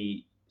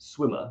a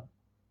swimmer,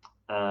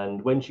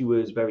 and when she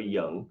was very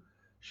young,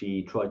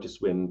 she tried to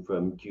swim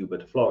from Cuba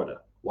to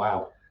Florida.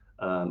 Wow.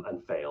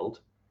 And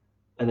failed,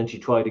 and then she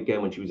tried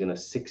again when she was in her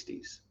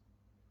 60s.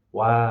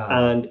 Wow.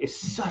 And it's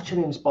such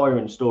an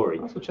inspiring story.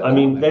 I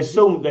mean,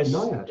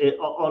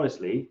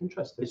 honestly,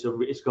 interesting.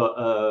 It's got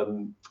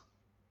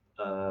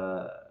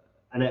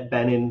Annette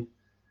Bening,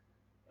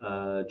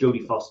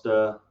 Jodie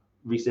Foster,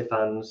 Rhys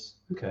Ifans.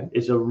 Okay.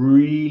 It's a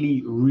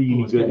really,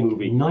 really good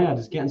movie. Naiad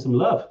is getting some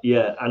love.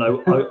 Yeah, and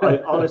I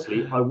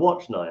honestly, I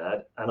watched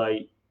Naiad,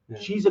 and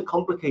she's a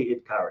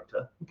complicated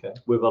character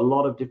with a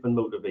lot of different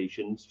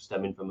motivations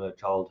stemming from her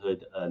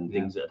childhood and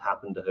things that had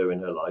happened to her in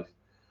her life.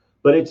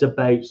 But it's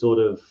about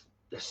there's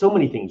so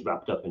many things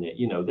wrapped up in it.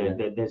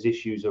 There's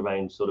issues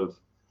around sort of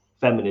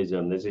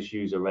feminism. There's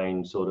issues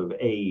around sort of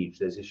age.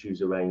 There's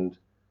issues around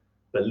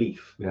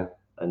belief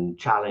and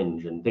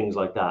challenge and things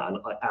like that. And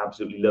I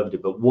absolutely loved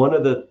it. But one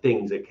of the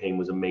things that came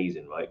was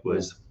amazing, right?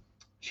 Was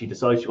she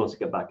decides she wants to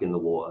get back in the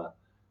water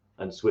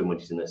and swim when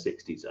she's in her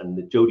 60s. And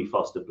Jodie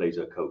Foster plays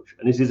her coach.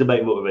 And this is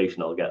about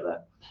motivation. I'll get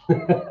there.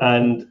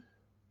 And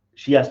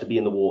she has to be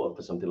in the water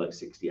for something like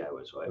 60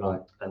 hours, right?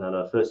 And on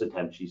her first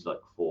attempt, she's like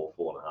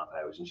 4.5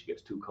 hours, and she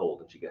gets too cold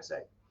and she gets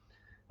out.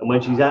 And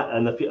when she's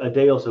a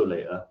day or so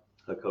later,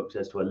 her coach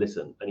says to her,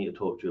 "Listen, I need to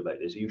talk to you about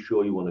this. Are you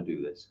sure you want to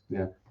do this?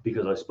 Yeah.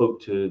 Because I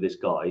spoke to this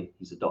guy,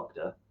 he's a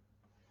doctor,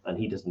 and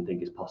he doesn't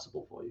think it's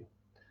possible for you.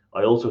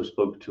 I also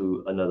spoke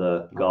to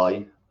another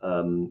guy,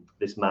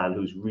 this man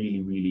who's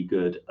really, really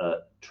good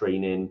at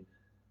training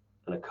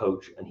and a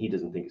coach, and he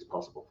doesn't think it's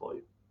possible for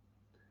you."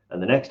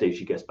 And the next day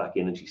she gets back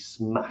in and she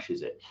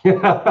smashes it.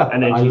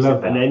 And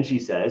then she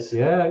says,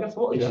 "Yeah, I guess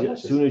what?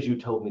 As soon as you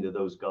told me that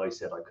those guys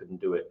said I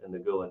couldn't do it," and they're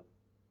going,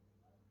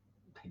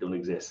 "They don't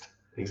exist."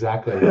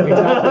 Exactly.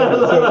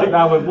 So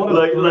now, what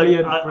a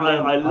brilliant,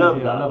 I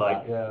love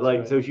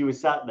that. So she was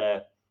sat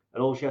there,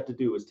 and all she had to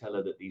do was tell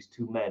her that these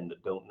two men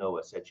that don't know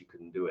her said she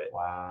couldn't do it.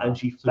 Wow. And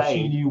she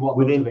knew what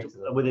within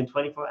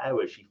 24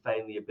 hours, she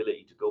found the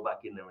ability to go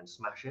back in there and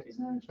smash it.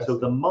 So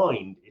the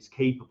mind is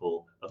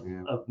capable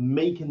of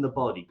making the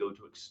body go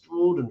to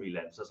extraordinary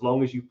lengths as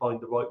long as you find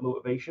the right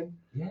motivation.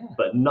 Yeah.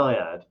 But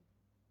Naiad,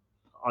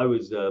 I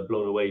was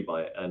blown away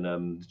by it,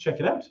 and check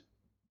it out.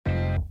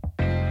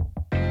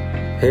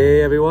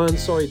 Hey everyone,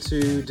 sorry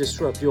to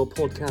disrupt your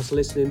podcast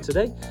listening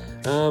today.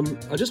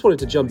 I just wanted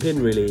to jump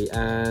in really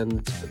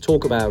and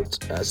talk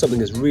about something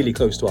that's really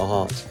close to our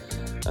hearts,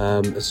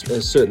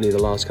 certainly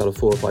the last kind of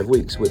 4 or 5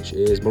 weeks, which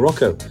is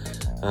Morocco,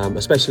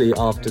 especially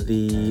after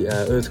the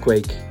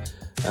earthquake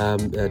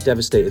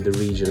devastated the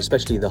region,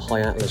 especially the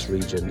High Atlas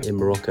region in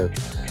Morocco.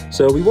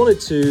 So we wanted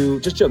to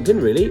just jump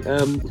in really,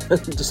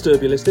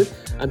 disturb your listening,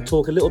 and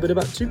talk a little bit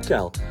about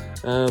Toubkal.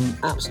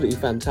 Absolutely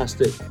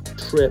fantastic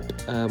trip.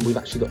 We've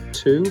actually got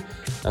 2,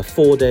 a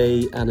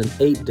 4-day and an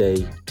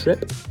 8-day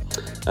trip.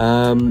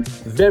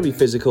 Very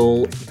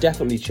physical,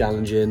 definitely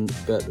challenging,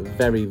 but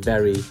very,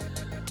 very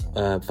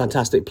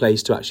fantastic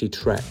place to actually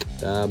trek.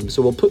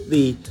 So we'll put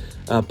the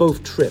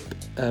both trip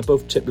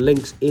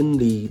links in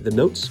the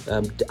notes.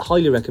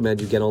 Highly recommend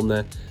you get on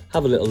there,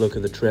 have a little look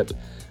at the trip.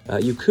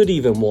 You could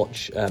even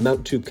watch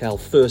Mount Toubkal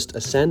First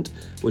Ascent,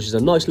 which is a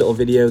nice little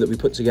video that we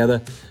put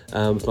together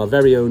from our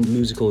very own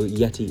musical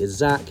Yeti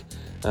Zach,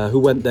 who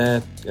went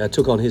there,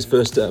 took on his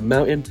first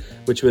mountain,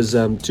 which was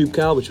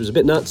Toubkal, which was a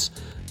bit nuts,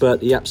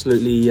 but he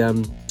absolutely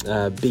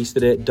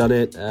beasted it, done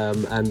it,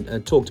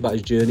 and talked about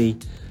his journey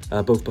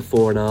both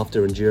before and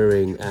after and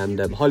during, and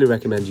highly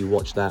recommend you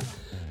watch that.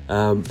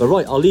 But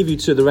right, I'll leave you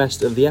to the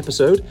rest of the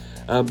episode,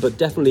 but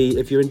definitely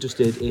if you're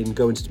interested in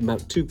going to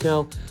Mount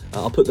Toubkal,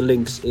 I'll put the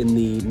links in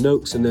the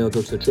notes and they'll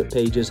go to the trip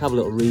pages, have a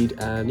little read,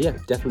 and yeah,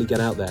 definitely get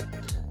out there.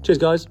 Cheers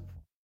guys.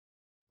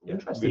 Yeah,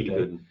 interesting. Really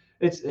good.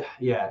 It's,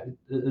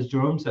 as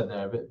Jerome said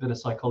there, a bit of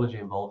psychology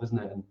involved, isn't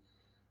it?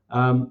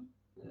 And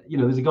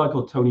there's a guy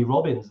called Tony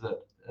Robbins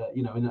that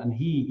and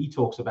he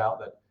talks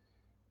about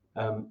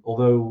that,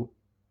 although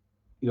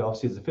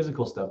obviously there's the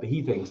physical stuff, but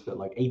he thinks that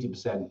like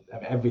 80%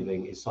 of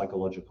everything is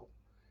psychological,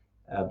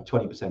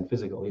 20%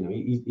 physical.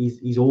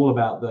 He's all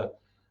about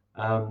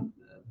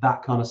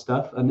that kind of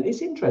stuff. And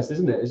it's interesting,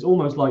 isn't it? It's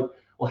almost like,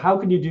 well, how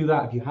can you do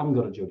that if you haven't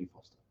got a Jodie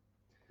Foster?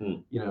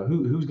 You know,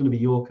 who's going to be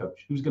your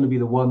coach? Who's going to be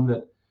the one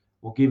that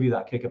will give you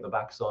that kick up the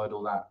backside,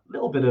 or that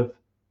little bit of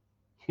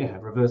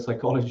reverse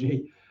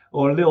psychology,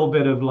 or a little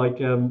bit of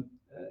like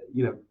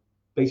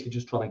basically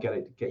just trying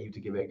to get you to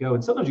give it a go.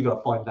 And sometimes you got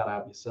to find that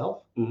out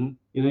yourself. You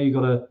know, you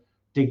got to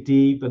dig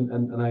deep,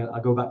 and I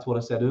go back to what I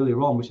said earlier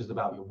on, which is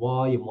about your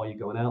why and why you're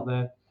going out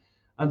there.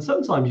 And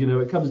sometimes, you know,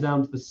 it comes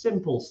down to the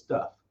simple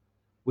stuff,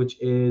 which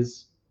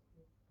is,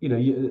 you know,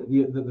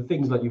 the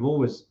things that you've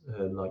always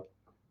heard, like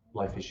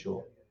life is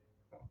short.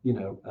 You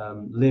know,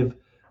 live.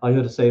 I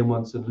heard a saying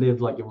once, and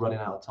live like you're running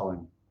out of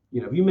time.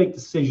 You know, if you make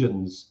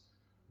decisions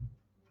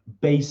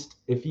based,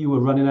 if you were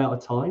running out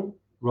of time,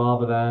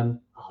 rather than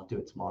I'll do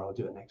it tomorrow, I'll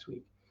do it next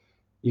week,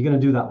 you're going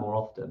to do that more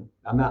often.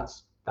 And that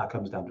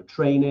comes down to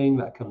training,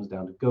 that comes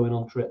down to going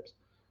on trips,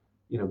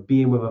 you know,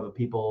 being with other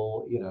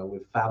people, you know,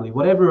 with family,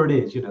 whatever it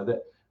is, you know,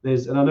 that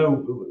there's, and I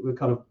know we're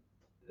kind of,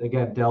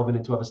 again, delving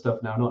into other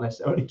stuff now, not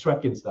necessarily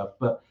trekking stuff,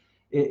 but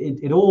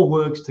it all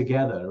works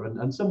together.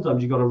 And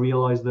sometimes you got to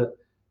realize that,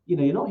 you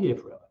know, you're not here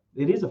forever.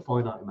 It is a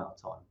finite amount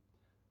of time.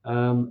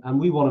 And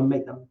we want to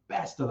make the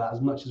best of that as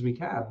much as we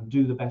can, and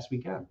do the best we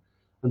can.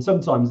 And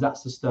sometimes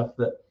that's the stuff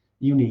that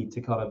you need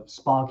to kind of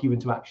spark you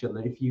into action,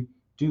 that if you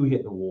do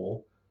hit the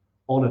wall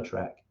on a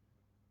trek,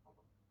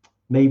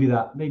 maybe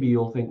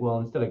you'll think, well,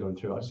 instead of going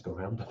through, I'll just go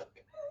around it.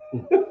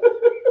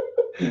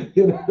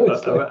 You know,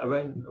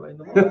 around the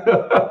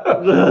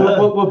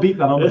wall. we'll beat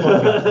that on the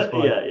podcast.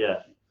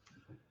 Yeah.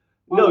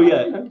 Well, No,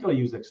 yeah. You've got to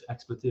use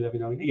expletive every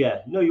now and again. Yeah,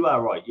 no, you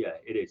are right. Yeah,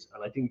 it is.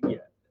 And I think,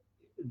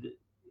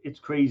 it's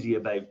crazy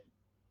about,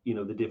 you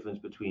know, the difference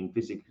between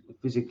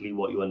physically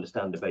what you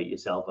understand about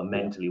yourself and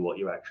mentally what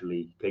you're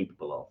actually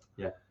capable of.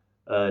 Yeah.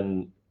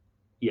 And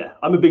yeah,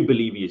 I'm a big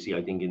believer, you see,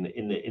 I think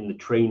in the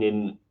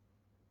training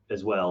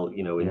as well,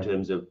 you know, in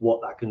terms of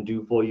what that can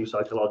do for you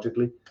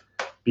psychologically.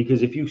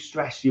 Because if you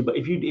stress but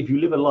if you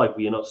live a life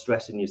where you're not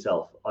stressing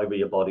yourself, either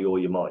your body or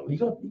your mind, you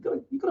got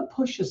to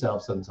push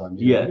yourself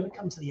sometimes. Yeah, you got to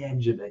come to the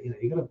edge of it. You know,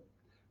 you got to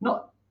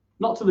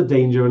not to the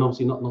danger, and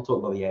obviously not talking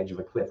about the edge of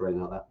a cliff or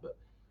anything like that, but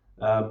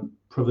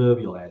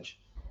proverbial edge.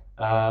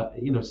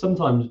 You know,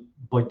 sometimes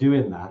by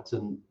doing that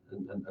and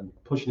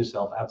pushing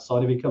yourself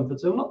outside of your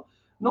comfort zone,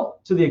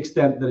 not to the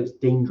extent that it's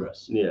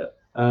dangerous. Yeah.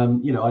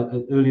 You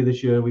know, earlier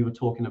this year we were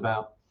talking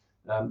about,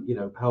 you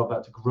know, how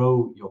about to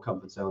grow your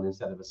comfort zone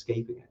instead of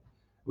escaping it,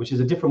 which is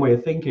a different way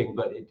of thinking,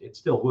 but it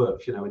still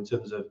works, you know, in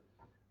terms of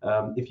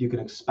if you can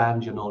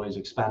expand your knowledge,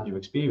 expand your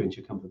experience,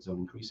 your comfort zone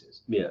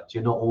increases. Yeah. So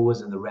you're not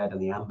always in the red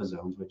and the amber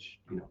zones, which,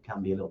 you know,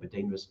 can be a little bit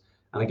dangerous.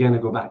 And again, I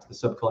go back to the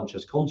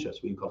subconscious,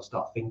 conscious, where you've got to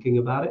start thinking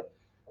about it.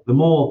 The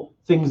more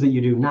things that you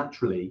do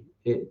naturally,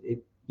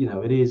 it you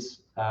know, it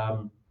is,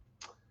 the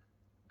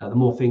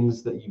more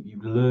things that you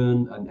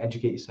learn and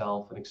educate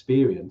yourself and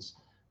experience,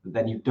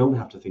 then you don't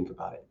have to think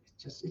about it.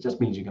 It just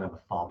means you're going to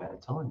have a far better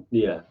time.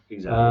 Yeah,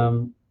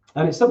 exactly.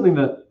 And it's something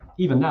that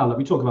even now, like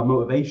we talk about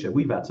motivation,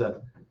 we've had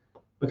to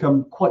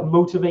become quite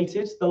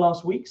motivated the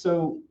last week.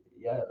 So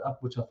yeah,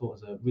 which I thought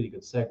was a really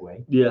good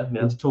segue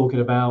into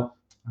talking about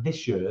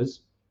this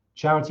year's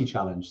charity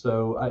challenge.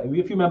 So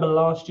if you remember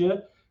last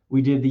year,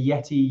 we did the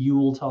Yeti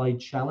Yuletide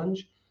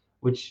Challenge,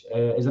 which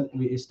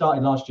it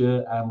started last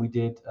year, and we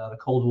did the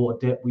cold water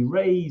dip. We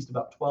raised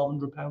about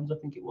 £1,200, I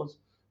think it was,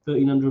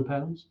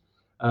 £1,300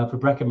 for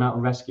Brecon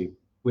Mountain Rescue,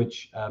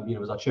 which you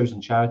know, was our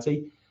chosen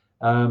charity.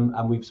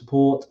 And we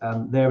support,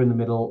 and they're in the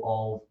middle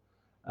of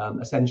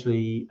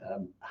essentially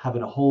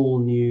having a whole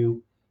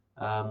new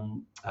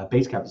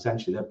base camp.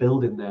 Essentially, they're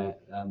building they're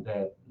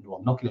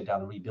knocking it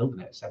down and rebuilding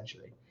it.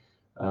 Essentially,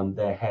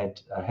 their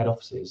head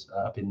offices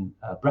up in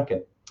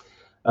Brecon.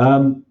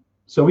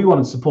 So we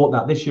wanted to support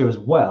that this year as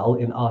well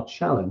in our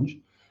challenge.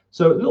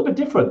 So a little bit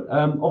different.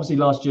 Obviously,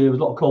 last year was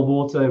a lot of cold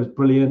water. It was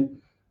brilliant.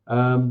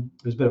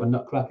 It was a bit of a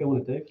nutcracker,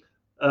 wasn't it,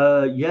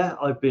 Dave? Yeah,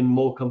 I've been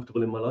more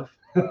comfortable in my life.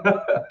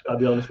 I'll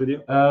be honest with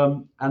you.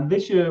 And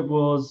this year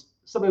was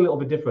something a little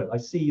bit different. I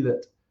see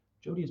that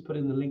Jodie has put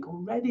in the link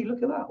already.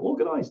 Look at that,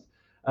 organised.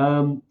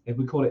 If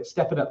we call it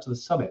Stepping Up to the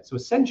Summit. So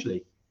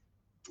essentially,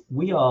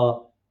 we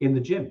are in the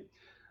gym.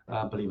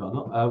 Believe it or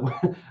not,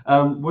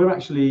 we're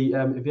actually,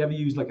 if you ever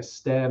use like a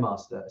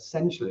Stairmaster,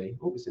 essentially,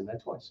 it's in there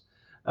twice.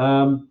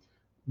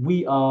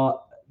 We are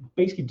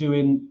basically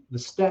doing the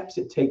steps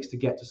it takes to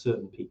get to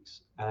certain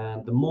peaks.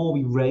 And the more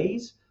we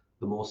raise,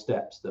 the more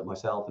steps that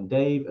myself and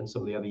Dave and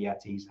some of the other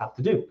Yetis have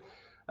to do.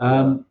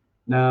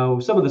 Now,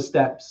 some of the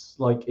steps,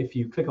 like if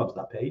you click onto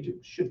that page, it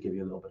should give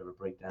you a little bit of a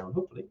breakdown,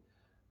 hopefully.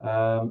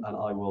 And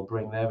I will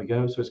bring, there we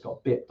go. So it's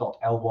got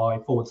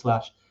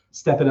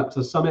bit.ly/stepping up to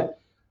the summit.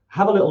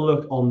 Have a little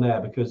look on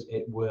there, because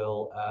it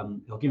will,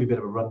 it'll give you a bit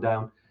of a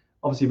rundown.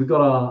 Obviously, we've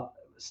got our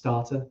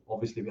starter.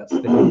 Obviously, we got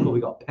Stay Local,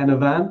 we got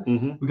Penavan.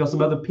 We've got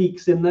some other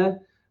peaks in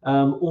there,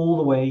 all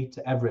the way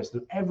to Everest.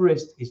 And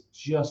Everest is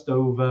just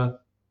over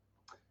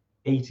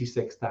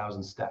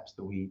 86,000 steps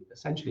that we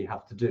essentially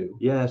have to do.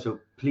 Yeah, so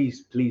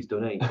please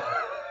donate.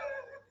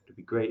 It'd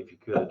be great if you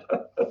could.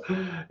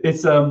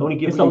 It's only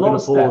give it's what a you lot can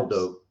of afford, steps.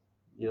 though.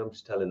 I'm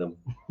just telling them.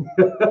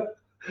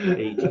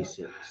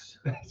 86.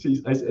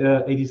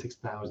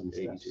 86,000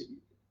 steps.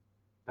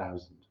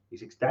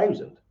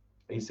 86,000.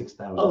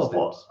 86,000 Oh, steps.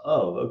 what?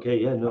 Oh, okay.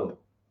 Yeah, no.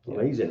 Yeah.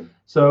 Amazing.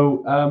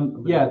 So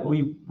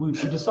we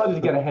decided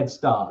to get a head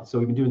start. So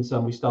we've been doing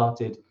some. We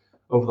started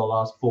over the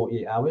last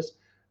 48 hours,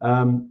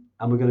 and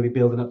we're going to be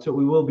building up to it.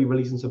 We will be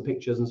releasing some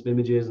pictures and some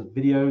images and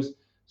videos,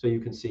 so you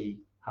can see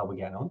how we're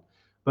getting on.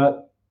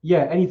 But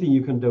yeah, anything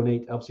you can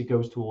donate obviously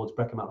goes towards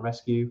Brecon Mountain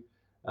Rescue.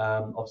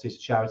 Obviously, it's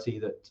a charity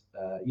that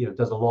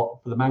does a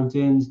lot for the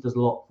mountains, does a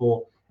lot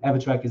for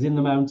Evertrekkers in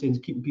the mountains,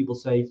 keeping people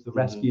safe, the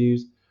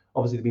rescues.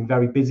 Obviously, they've been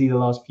very busy the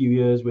last few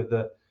years with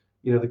the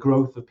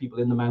growth of people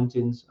in the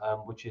mountains,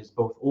 which is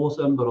both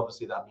awesome, but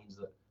obviously that means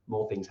that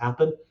more things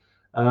happen.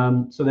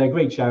 So they're a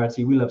great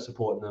charity. We love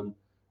supporting them,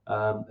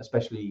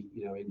 especially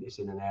it's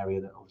in an area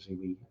that obviously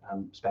we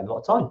spend a lot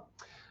of time.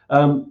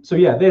 So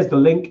yeah, there's the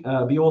link.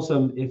 It'd be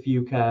awesome if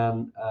you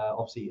can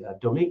obviously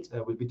donate.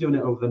 We'll be doing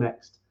it over the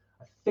next,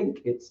 I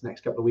think it's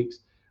next couple of weeks.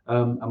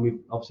 And we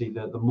obviously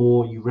the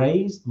more you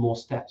raise, the more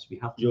steps we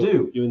have to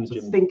do. You're in the so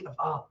gym. Think of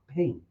our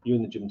pain. You're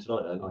in the gym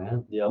tonight, aren't you? I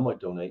am. Yeah, I might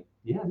donate.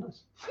 Yeah,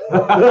 nice.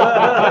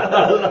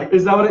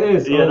 Is that what it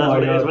is? Yeah, that's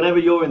what it is. Whenever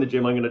you're in the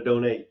gym, I'm going to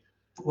donate.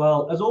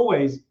 Well, as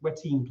always, we're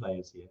team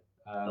players here.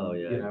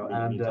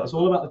 And it's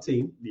all about the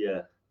team.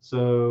 Yeah.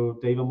 So,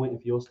 Dave, I'm waiting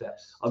for your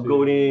steps. I'm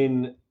going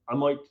in. I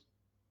might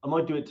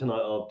do it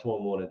tonight or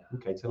tomorrow morning.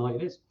 Okay, tonight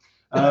it is.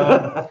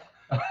 I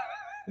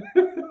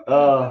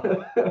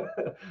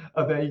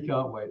bet you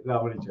can't wait. No,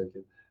 I'm only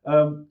joking.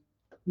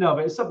 No,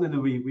 but it's something that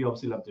we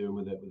obviously love doing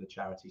with the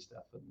charity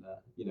stuff. And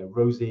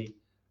Rosie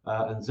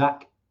and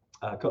Zach,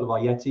 a couple of our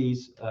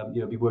Yetis,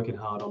 be working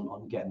hard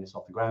on getting this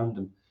off the ground,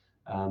 and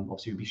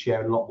obviously we'll be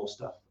sharing a lot more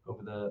stuff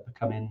over the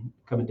coming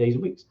days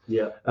and weeks.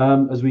 Yeah.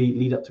 As we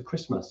lead up to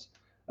Christmas.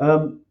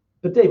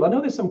 But Dave, I know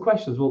there's some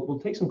questions. We'll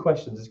take some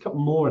questions. There's a couple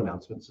more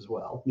announcements as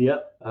well. Yeah.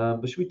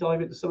 But should we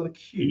dive into some of the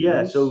cues?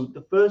 Yeah. So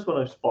the first one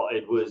I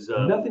spotted was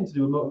nothing to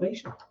do with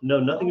motivation. No,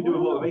 nothing to do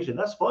with motivation.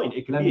 That's fine.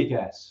 It can Let be. me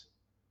guess.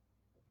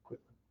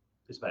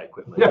 It's about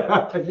equipment.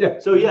 Yeah. Yeah.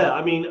 So yeah,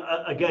 I mean,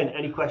 again,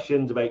 any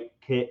questions about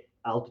kit,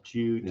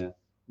 altitude,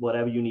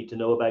 whatever you need to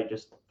know about,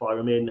 just fire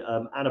them in.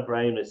 Anna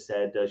Brown has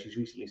said she's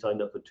recently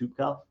signed up for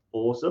TubeCal.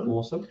 Awesome.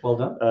 Well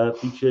done.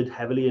 Featured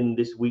heavily in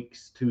this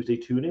week's Tuesday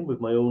tune-in with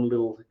my own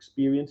little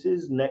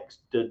experiences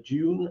next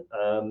June.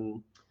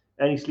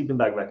 Any sleeping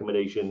bag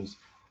recommendations?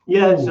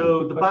 Yeah,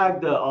 so the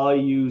bag that I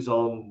use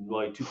on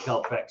my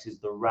TubeCal treks is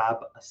the Rab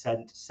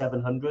Ascent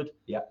 700.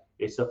 Yeah.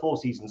 It's a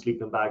 4-season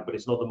sleeping bag, but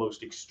it's not the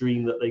most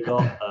extreme that they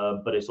got.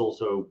 But it's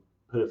also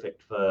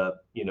perfect for,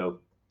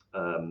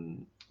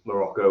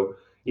 Morocco.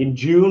 In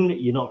June,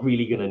 you're not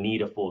really going to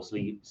need a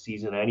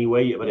 4-season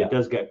anyway, but it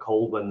does get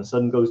cold when the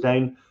sun goes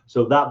down.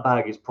 So that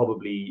bag is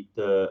probably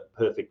the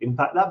perfect. In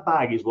fact, that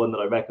bag is one that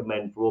I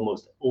recommend for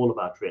almost all of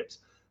our trips,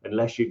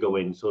 unless you're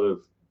going sort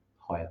of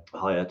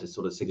higher to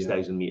sort of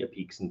 6,000 meter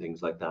peaks and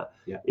things like that.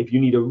 Yeah. If you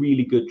need a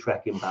really good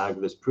trekking bag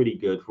that's pretty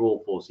good for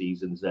all 4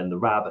 seasons, then the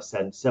Rab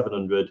Ascent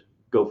 700,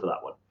 go for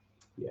that one.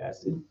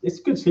 Yes, it's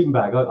a good sleeping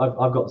bag.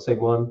 I've got the same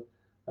one.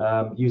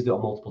 Used it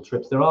on multiple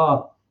trips.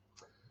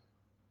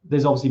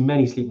 There's obviously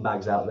many sleeping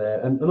bags out there,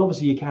 and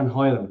obviously you can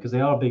hire them because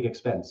they are a big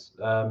expense.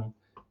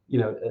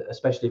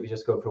 Especially if you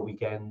just go for a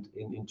weekend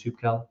in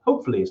TubeCal.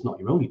 Hopefully it's not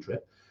your only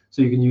trip,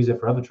 so you can use it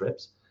for other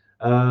trips.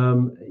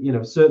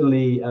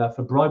 Certainly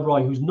for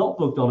Bri, who's not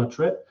booked on a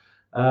trip,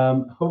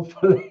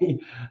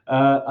 hopefully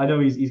I know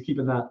he's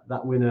keeping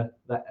that winner,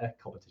 that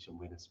competition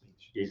winner speech.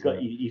 He's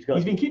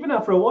been keeping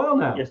that for a while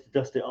now. He has to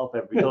dust it off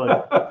every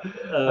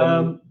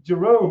time.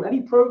 Jerome,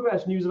 any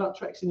progress news about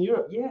treks in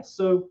Europe? Yes,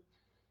 so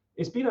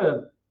it's been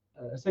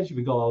essentially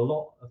we've got a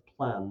lot of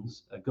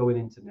plans going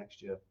into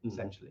next year,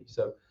 essentially.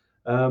 So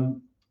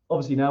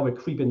obviously now we're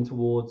creeping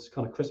towards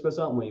kind of Christmas,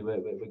 aren't we?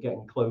 We're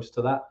getting close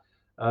to that.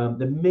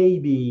 There may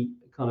be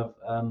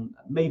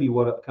maybe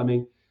one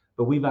upcoming,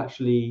 but we've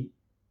actually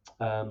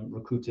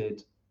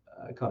recruited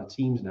kind of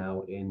teams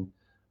now in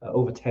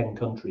over 10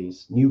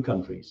 countries, new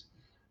countries.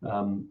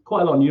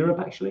 Quite a lot in Europe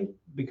actually,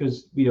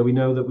 because we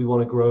know that we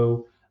want to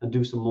grow and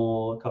do some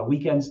more kind of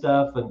weekend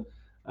stuff and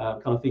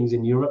kind of things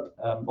in Europe.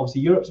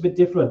 Obviously Europe's a bit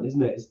different,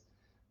 isn't it? It's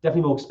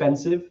definitely more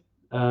expensive,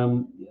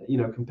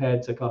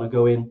 compared to kind of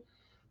going,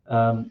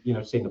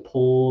 say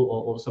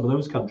Nepal or some of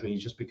those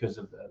countries, just because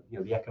of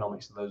the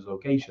economics of those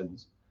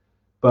locations.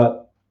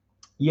 But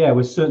yeah,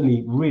 we're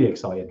certainly really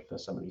excited for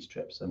some of these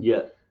trips, and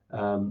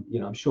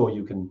I'm sure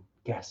you can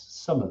guess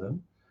some of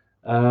them.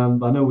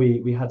 But I know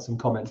we had some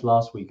comments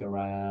last week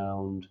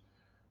around,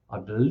 I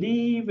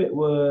believe it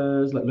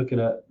was like looking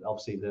at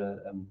obviously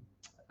the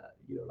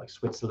like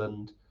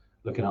Switzerland,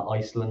 looking at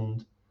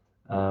Iceland,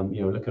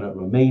 looking at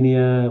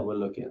Romania, we're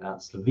looking at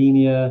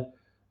Slovenia.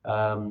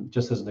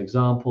 Just as an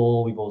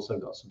example, we've also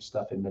got some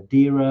stuff in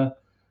Madeira.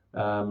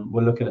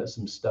 We're looking at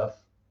some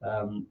stuff.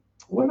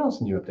 Where else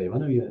in Europe, Dave? I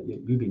know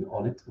you've been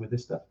on it with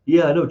this stuff.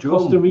 Yeah, I know.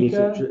 Costa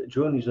Rica.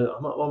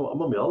 I'm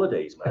on my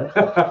holidays, man.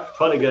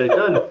 Trying to get it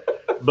done.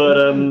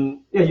 But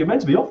yeah, you're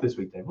meant to be off this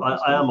week, Dave.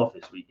 I am off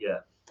this week. Yeah,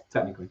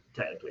 technically.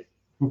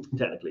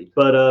 technically.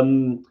 But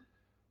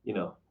you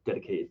know,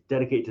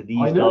 dedicated to these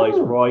I know. guys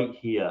right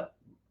here.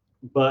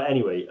 But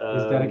anyway,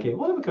 It's dedicated.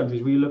 What other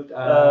countries we looked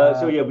at?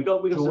 so yeah, we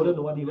got Jordan, some,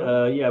 the one you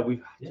went? yeah,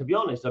 we've Yeah. to be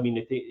honest, I mean,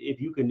 if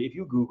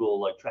you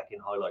Google like trekking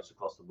highlights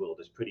across the world,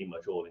 it's pretty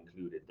much all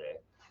included there.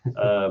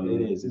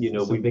 It is. You know,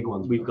 It's some we've big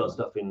ones. we've got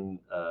stuff in.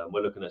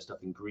 We're looking at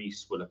stuff in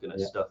Greece. We're looking at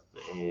Yeah. stuff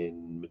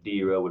in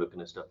Madeira. We're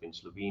looking at stuff in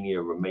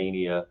Slovenia,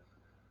 Romania,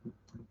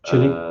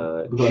 Chile.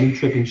 We've got a new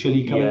trip in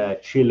Chile coming. Yeah,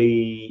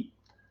 Chile,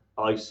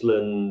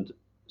 Iceland,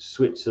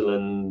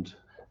 Switzerland.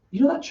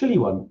 You know that Chile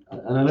one,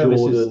 and I know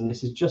Jordan,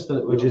 this is just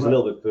which is a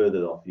little bit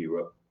further off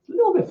Europe. A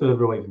little bit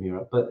further away from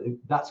Europe, but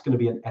that's going to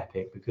be an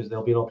epic because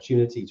there'll be an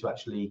opportunity to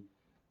actually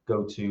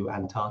go to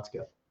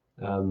Antarctica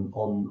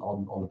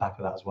on the back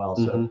of that as well.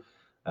 So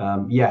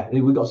yeah,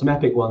 we've got some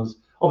epic ones.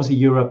 Obviously,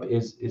 Europe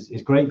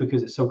is great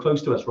because it's so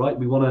close to us, right?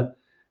 We want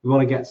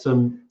to get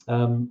some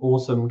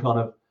awesome kind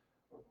of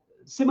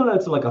similar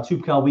to like our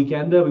Toubkal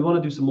Weekender. We want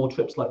to do some more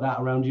trips like that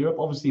around Europe.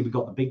 Obviously, we've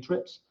got the big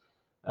trips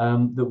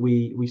that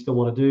we still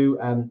want to do,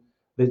 and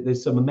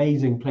there's some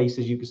amazing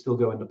places you can still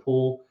go in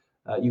Nepal.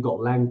 You've got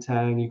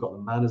Langtang, you've got the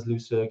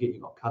Manaslu circuit,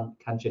 you've got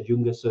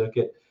Kanchenjunga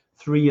circuit.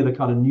 3 of the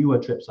kind of newer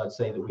trips I'd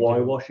say that we do.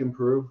 Huayhuash in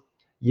Peru.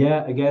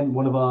 Yeah, again,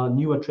 one of our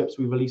newer trips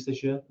we released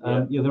this year.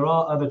 You know, there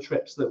are other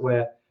trips that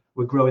we're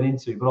growing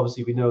into, but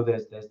obviously we know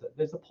there's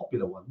the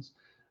popular ones.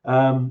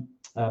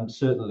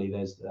 Certainly,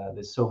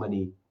 there's so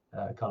many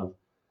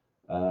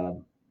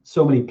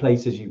so many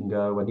places you can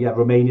go, and yeah,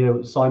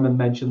 Romania. Simon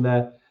mentioned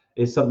there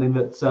is something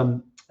that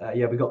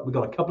yeah, we got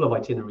a couple of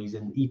itineraries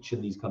in each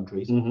of these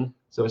countries,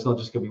 so it's not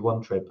just going to be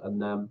one trip.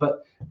 And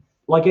but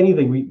like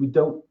anything, we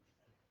don't,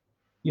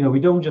 you know,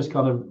 we don't just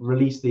kind of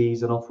release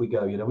these and off we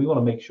go. You know, we want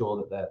to make sure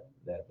that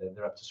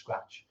they're up to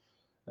scratch.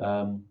 You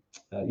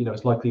know,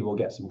 it's likely we'll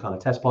get some kind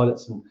of test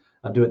pilots and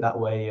do it that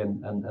way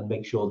and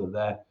make sure that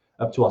they're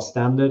up to our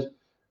standard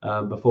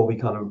before we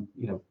kind of,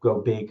 you know,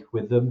 go big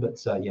with them. But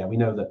yeah, we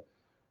know that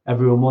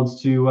everyone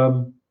wants to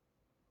you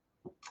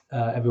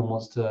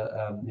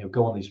know,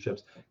 go on these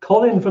trips.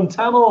 Colin from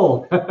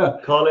Tamil.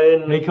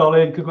 Colin. Hey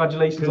Colin,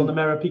 congratulations on the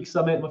Mera Peak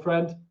Summit, my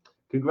friend.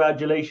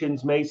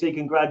 Congratulations, mate. Say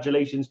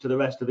congratulations to the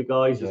rest of the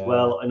guys as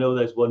well. I know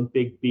there's one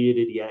big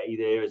bearded yeti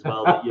there as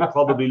well that you're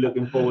probably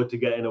looking forward to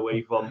getting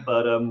away from.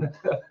 But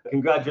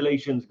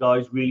congratulations,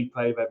 guys. Really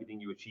proud of everything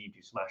you achieved.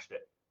 You smashed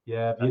it.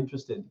 Yeah, be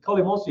interesting.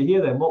 Colin, whilst you're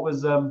here then, what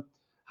was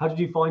how did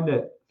you find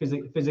it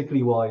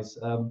physically wise?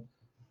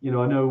 You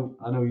know,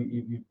 I know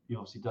you've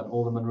obviously done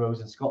all the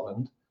Munros in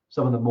Scotland,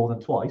 some of them more than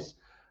twice.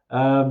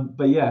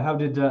 But yeah, how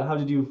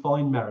did you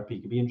find Mera Peak?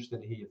 It'd be interesting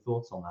to hear your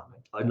thoughts on that, mate.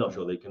 I'm not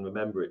sure they can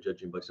remember it,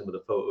 judging by some of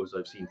the photos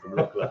I've seen from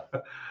Lukla.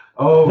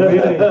 Oh,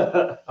 really?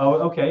 Oh,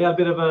 okay. Had a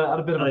bit of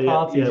a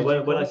party. Yeah.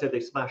 When I said they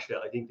smashed it,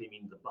 I think they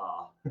mean the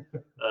bar.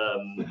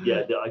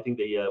 Yeah, I think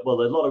they. Well,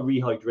 there's a lot of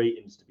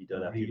rehydratings to be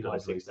done after you've done a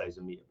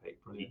 6,000 meter peak.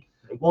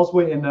 Whilst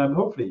waiting,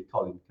 hopefully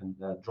Colin can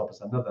drop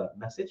us another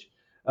message.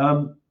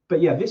 But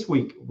yeah, this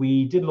week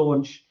we did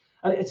launch,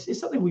 and it's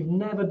something we've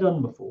never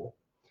done before.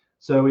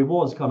 So it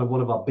was kind of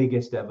one of our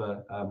biggest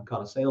ever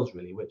kind of sales,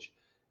 really, which,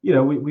 you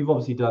know, we've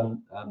obviously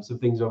done some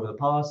things over the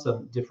past,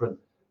 some different,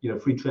 you know,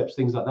 free trips,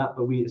 things like that.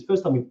 But it's the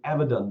first time we've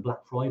ever done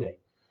Black Friday,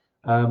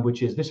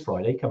 which is this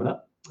Friday coming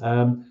up.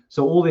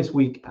 So all this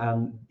week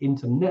and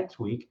into next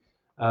week,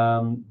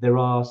 there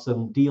are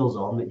some deals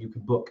on that you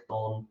can book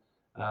on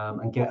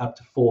and get up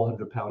to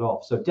 £400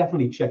 off. So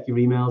definitely check your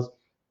emails.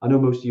 I know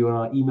most of you are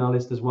on our email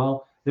list as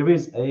well. There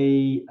is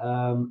a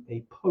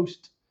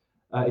post.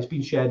 It's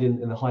been shared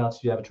in the High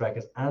Altitude Ever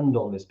Trekkers and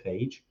on this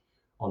page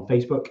on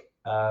Facebook.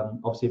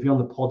 Obviously, if you're on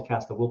the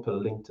podcast, I will put a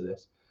link to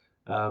this.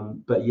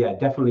 But yeah,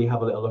 definitely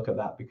have a little look at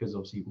that because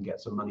obviously you can get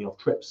some money off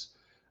trips.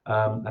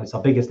 And it's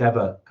our biggest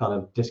ever kind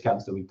of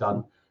discounts that we've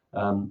done.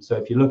 So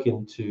if you're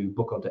looking to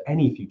book onto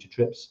any future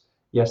trips,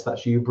 yes,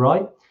 that's you,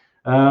 Bri.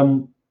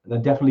 Then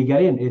definitely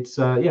get in. It's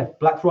yeah,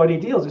 Black Friday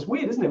deals. It's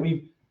weird, isn't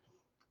it?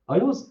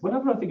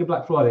 Whenever I think of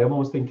Black Friday, I'm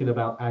always thinking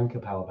about Anker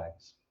power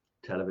banks,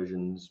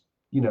 televisions,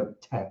 you know,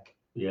 tech.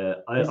 Yeah,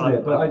 I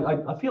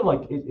feel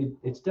like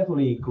it's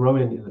definitely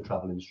growing in the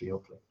travel industry.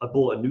 Hopefully, I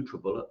bought a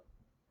NutriBullet.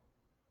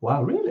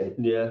 Wow, really?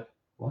 Yeah.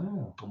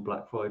 Wow. On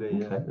Black Friday, okay.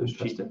 Yeah, it was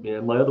cheap. Yeah,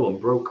 my other one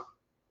broke.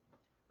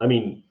 I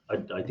mean,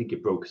 I think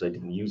it broke because I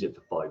didn't use it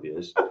for 5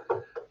 years.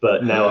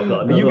 But now I've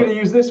got another. Are you going to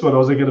use this one,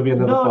 or is it going to be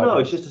another? No,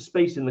 it's just a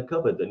space in the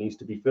cupboard that needs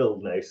to be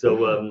filled now.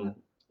 So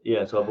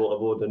yeah, so I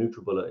bought the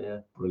NutriBullet.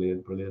 Yeah.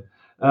 Brilliant.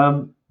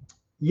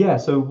 Yeah,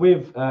 so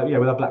with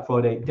our Black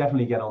Friday,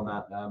 definitely get on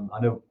that. I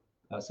know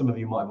some of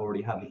you might have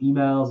already had the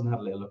emails and had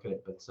a little look at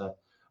it, but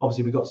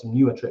obviously we've got some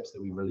newer trips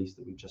that we released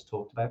that we've just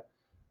talked about.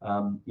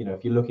 You know,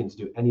 if you're looking to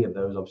do any of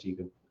those, obviously you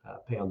can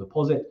pay on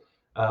deposit,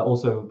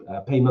 also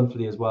pay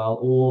monthly as well,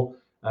 or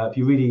if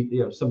you really,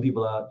 you know, some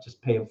people are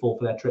just paying full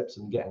for their trips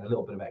and getting a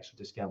little bit of extra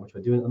discount, which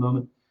we're doing at the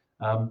moment.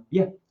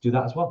 Yeah, do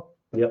that as well.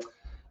 Yep.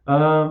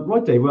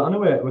 Right, Dave. Well, I know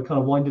we're kind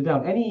of winding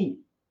down.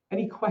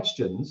 Any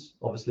questions,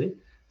 obviously,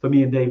 for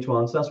me and Dave to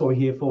answer? That's what we're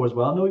here for as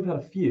well. I know we've had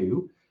a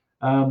few,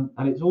 and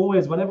it's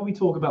always whenever we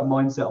talk about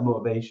mindset or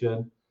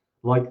motivation,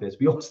 like this.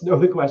 We also know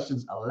the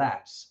questions are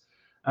less.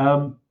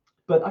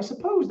 But I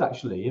suppose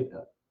actually,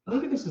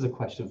 maybe this is a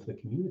question for the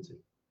community.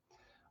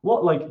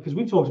 What, like, because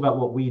we've talked about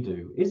what we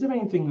do. Is there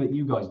anything that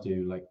you guys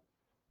do, like,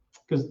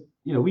 because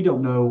we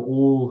don't know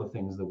all the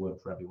things that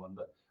work for everyone,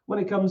 but when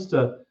it comes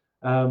to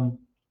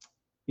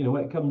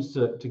when it comes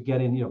to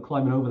getting,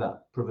 climbing over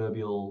that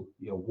proverbial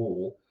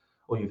wall,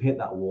 or you've hit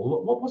that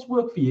wall, what's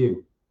worked for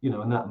you,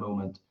 in that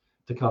moment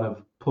to kind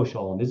of push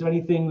on? Is there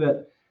anything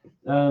that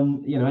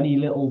any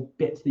little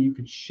bits that you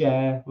could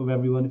share with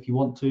everyone if you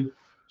want to,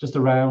 just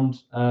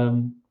around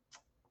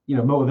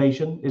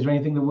motivation? Is there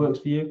anything that works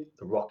for you?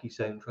 The Rocky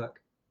soundtrack.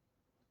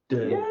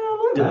 Yeah,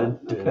 I like that.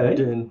 Okay.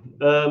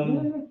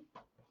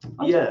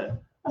 Yeah.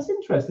 That's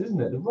interesting,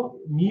 isn't it? The rock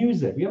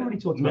music. We haven't really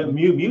talked about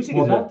music.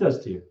 What that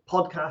does to you.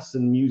 Podcasts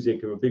and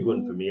music are a big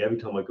one for me. Every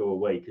time I go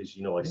away, because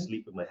I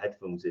sleep with my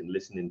headphones in,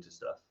 listening to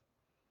stuff.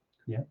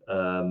 Yeah.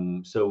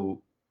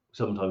 So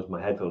sometimes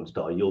my headphones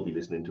die. You'll be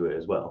listening to it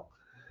as well.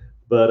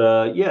 But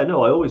I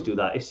always do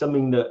that. It's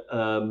something that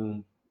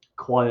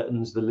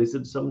quietens the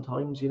lizard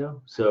sometimes.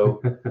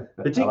 So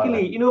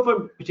particularly, if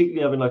I'm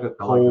particularly having like a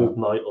cold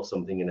night or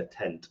something in a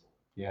tent.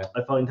 Yeah.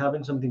 I find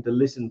having something to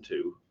listen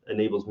to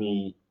enables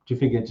me. Do you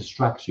think it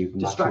distracts you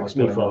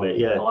from it?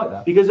 Yeah. I like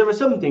that. Because there are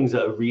some things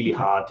that are really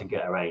hard to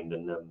get around,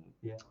 and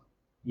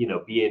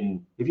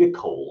if you're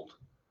cold,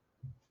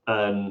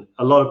 and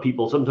a lot of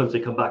people sometimes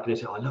they come back and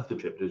they say, "I love the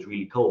trip, but it's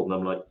really cold," and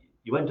I'm like,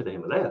 "You went to the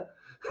Himalaya."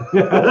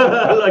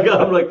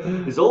 I'm like,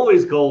 it's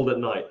always cold at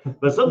night,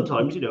 but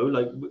sometimes we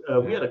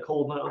had a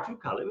cold night or two,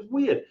 Cal. It was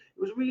weird.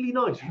 It was really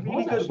nice,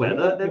 really good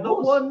weather. Then the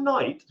one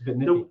night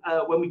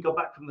when we got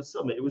back from the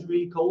summit, it was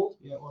really cold.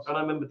 Yeah, it was. And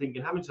I remember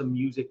thinking, having some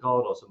music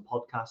on or some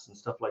podcasts and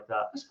stuff like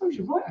that. I suppose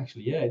you're right,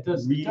 actually. Yeah, it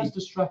does. Really, it does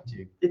distract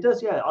you. It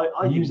does, yeah.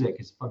 Music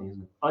is funny,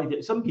 isn't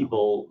it? Some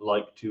people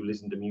like to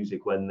listen to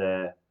music when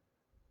they're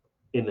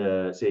in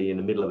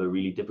the middle of a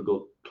really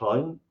difficult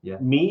climb. Yeah.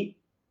 Me,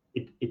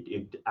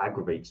 it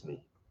aggravates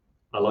me.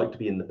 I like to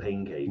be in the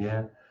pain cave.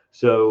 Yeah.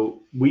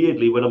 So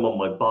weirdly, when I'm on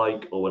my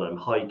bike or when I'm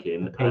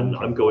hiking and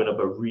I'm going up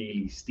a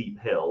really steep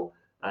hill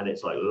and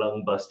it's like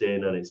lung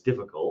busting and it's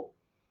difficult,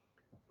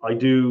 I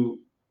do,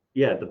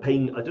 the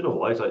pain. I don't know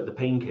why it's like the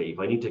pain cave.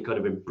 I need to kind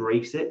of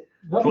embrace it.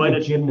 That'd be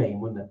a gym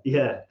name, wouldn't it?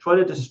 Yeah, try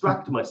to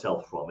distract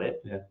myself from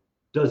it. Yeah.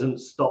 Doesn't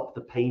stop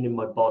the pain in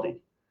my body.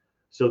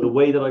 So the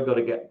way that I got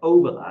to get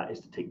over that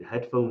is to take the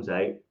headphones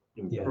out,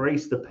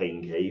 embrace the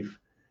pain cave,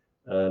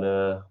 and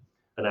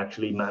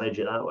actually manage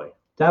it that way.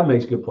 Dan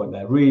makes a good point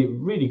there. Really,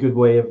 really good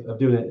way of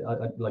doing it.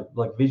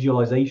 Like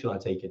visualization, I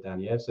take it, Dan.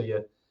 Yeah. So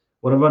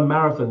when I run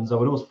marathons, I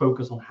would always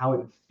focus on how it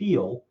would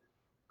feel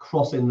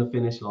crossing the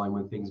finish line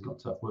when things got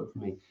tough. Work for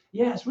me.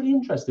 Yeah, it's really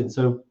interesting.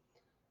 So,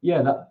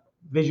 that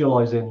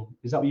visualizing,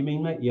 is that what you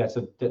mean, mate? Yeah.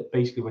 So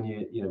basically, when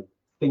you're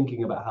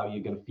thinking about how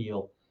you're going to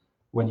feel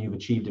when you've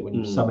achieved it, when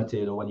you've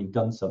summited or when you've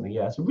done something.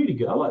 Yeah, it's really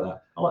good. I like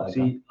that.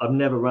 See, I've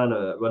never run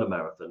a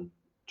marathon.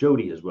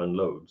 Jody has run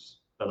loads,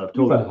 and I've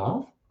told you run a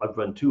half. I've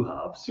run two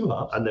halves. Two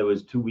halves. And there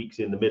was 2 weeks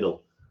in the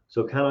middle.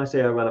 So can I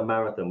say I ran a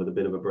marathon with a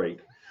bit of a break?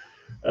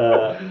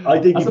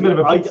 I think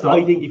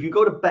if you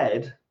go to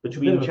bed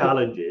between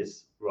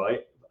challenges,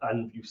 right,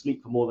 and you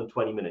sleep for more than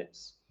 20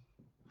 minutes,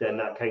 then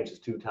that counts as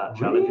two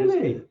challenges.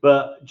 Really?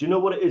 But do you know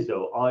what it is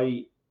though?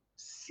 I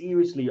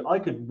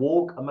could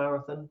walk a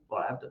marathon.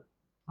 Well, I have done.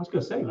 I was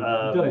going to say, you've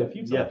done it a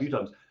few times. Yeah, a few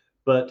times.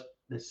 But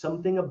there's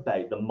something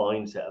about the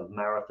mindset of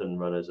marathon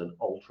runners and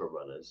ultra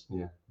runners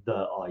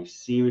that I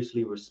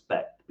seriously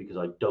respect, because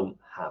I don't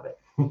have it.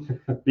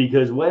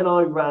 Because when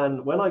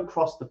I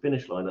crossed the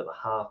finish line at the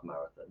half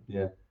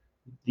marathon,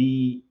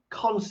 the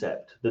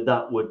concept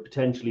that would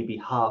potentially be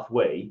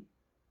halfway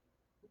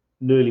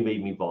nearly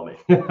made me vomit.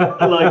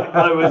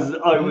 I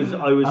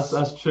was.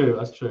 That's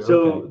true.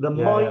 So the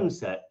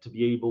mindset to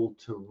be able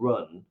to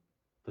run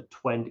for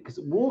 20, because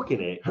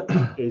walking it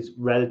is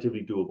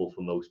relatively doable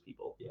for most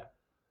people. Yeah.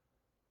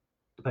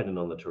 Depending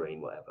on the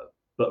terrain, whatever.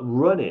 But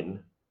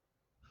running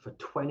for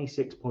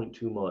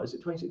 26.2 miles, is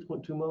it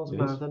 26.2 miles a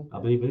marathon? I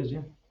believe it is,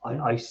 yeah.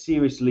 I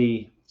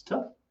seriously, it's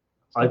tough.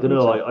 I don't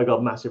know. I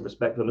got massive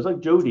respect for them. It's like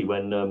Jody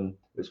when it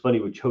was funny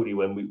with Jody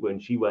when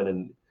she went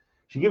and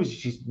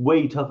she's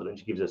way tougher than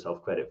she gives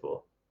herself credit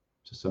for.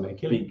 Just summited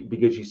Killy.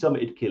 Because she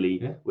summited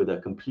Killy with a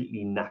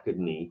completely knackered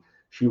knee.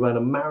 She ran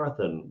a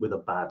marathon with a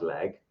bad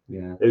leg.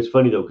 Yeah. It was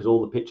funny though, because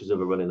all the pictures of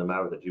her running the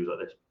marathon, she was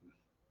like this.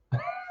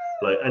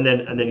 And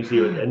then you see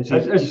her, and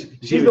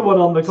she's the one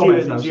on the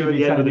comments now. She's at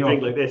the end of the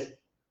drink like this.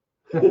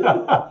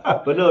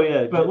 But no,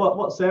 yeah. But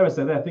what Sarah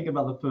said there, think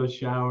about the first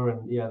shower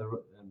and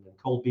the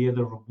cold beer,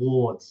 the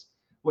rewards.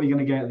 What are you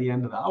going to get at the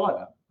end of that? I like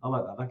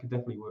that. That could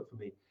definitely work for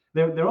me.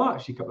 There are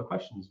actually a couple of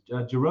questions.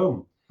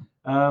 Jerome,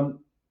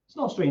 it's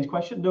not a strange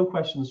question. No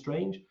question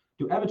strange.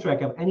 Do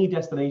Evertrek have any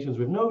destinations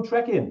with no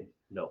trekking?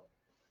 No.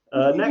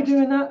 Next,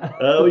 doing that?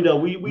 We do.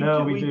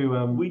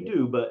 We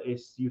do, but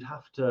you'd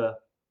have to.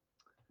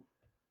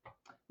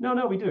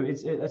 No, we do.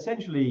 It's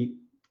essentially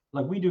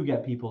like we do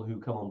get people who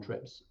come on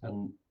trips,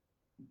 and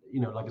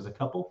like as a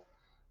couple,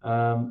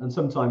 and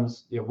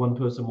sometimes one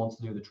person wants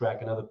to do the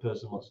trek, another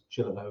person wants to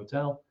chill at the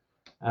hotel.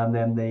 And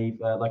then they've,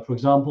 like for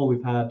example,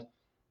 we've had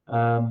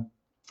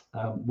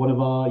one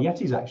of our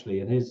Yetis actually,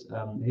 and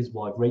his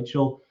wife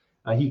Rachel,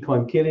 he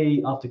climbed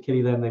Kili. After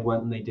Kili, then they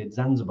went and they did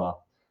Zanzibar,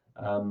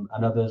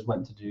 and others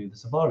went to do the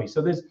safari.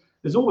 So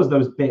there's always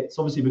those bits.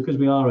 Obviously, because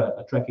we are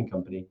a trekking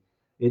company,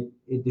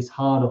 it's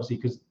hard obviously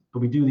but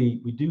we do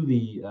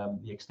the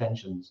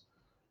extensions,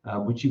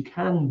 which you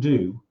can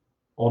do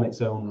on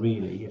its own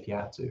really if you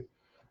had to.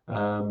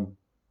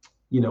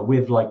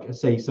 With like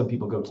say some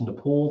people go to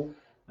Nepal.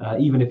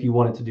 Even if you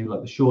wanted to do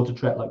like the shorter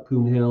trek like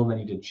Poon Hill, and then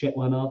you did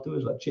Chitwan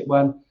afterwards, like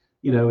Chitwan,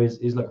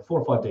 is like a 4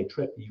 or 5 day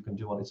trip that you can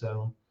do on its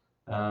own.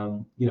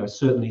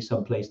 Certainly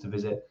some place to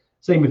visit.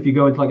 Same if you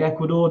go into like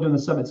Ecuador, doing the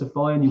summits of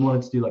fire, and you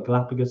wanted to do like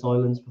Galapagos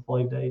Islands for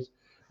 5 days.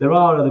 There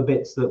are other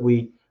bits that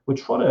we're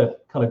trying to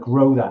kind of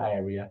grow that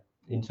area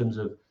in terms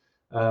of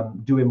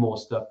doing more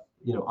stuff,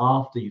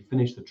 after you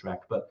finish the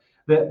trek. But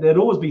there'd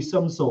always be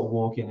some sort of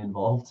walk-in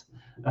involved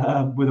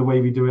with the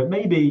way we do it.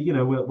 Maybe,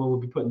 we'll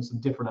be putting some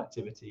different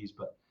activities,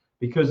 but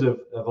because of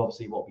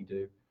obviously what we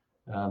do,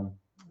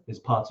 is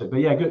part of it.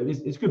 But yeah, good.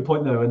 It's a good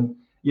point though, and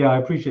yeah, I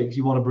appreciate because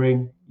you want to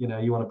bring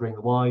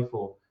the wife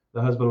or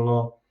the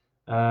husband-in-law.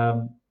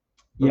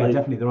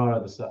 Definitely there are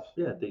other stuff.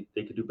 Yeah,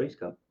 they could do base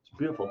camp. It's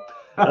beautiful.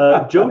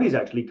 Jodie's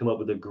actually come up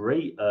with a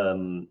great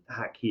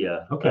hack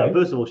here. Okay.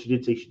 First of all, she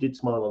did say she did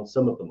smile on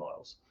some of the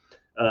miles.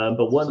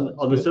 But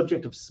on the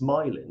subject of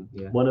smiling,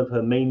 one of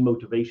her main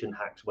motivation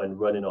hacks when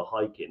running or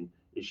hiking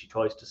is she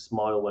tries to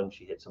smile when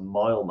she hits a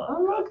mile marker.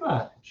 I like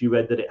that. She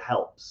read that it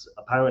helps.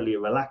 Apparently, it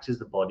relaxes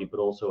the body,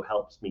 but also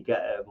helps me get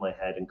out of my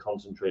head and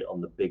concentrate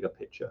on the bigger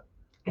picture.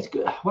 It's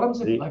good. What I'm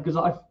saying, because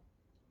I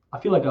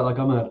feel like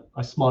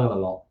I smile a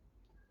lot.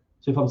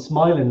 So if I'm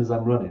smiling as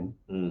I'm running,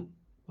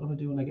 what do I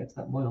do when I get to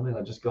that mile? Then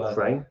I just got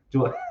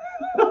to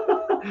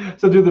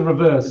So do the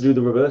reverse. Do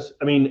the reverse.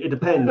 I mean, it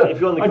depends. If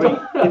you're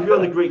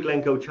on the Great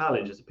Glencoe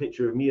Challenge, it's a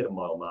picture of me at a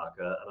mile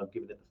marker, and I'm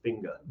giving it the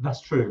finger.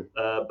 That's true.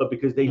 But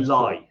because they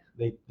lie,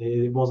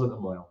 it wasn't a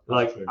mile.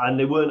 That's true. And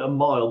they weren't a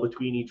mile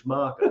between each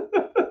marker.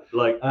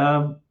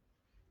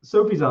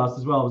 Sophie's asked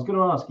as well. I was going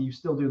to ask, are you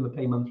still doing the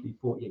pay monthly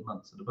 48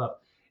 months and above?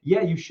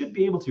 Yeah, you should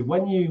be able to.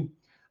 When you,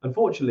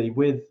 unfortunately,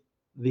 with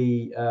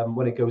the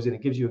when it goes in,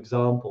 it gives you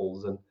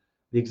examples, and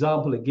the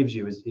example it gives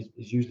you is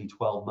usually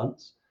 12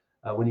 months.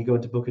 When you go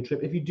into book a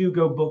trip, if you do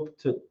go book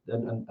to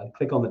and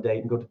click on the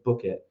date and go to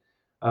book it,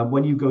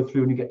 when you go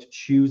through and you get to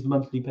choose the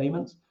monthly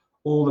payments,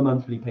 all the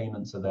monthly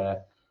payments are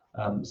there.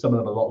 Some of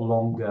them a lot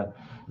longer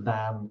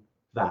than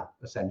that,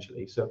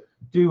 essentially. So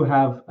do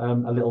have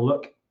a little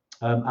look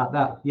at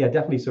that. Yeah,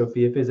 definitely,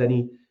 Sophie. If there's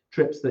any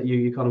trips that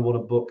you kind of want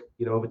to book,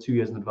 over 2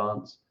 years in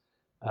advance,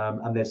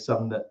 and there's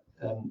some that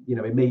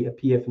it may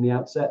appear from the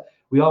outset,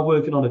 we are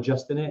working on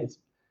adjusting it. It's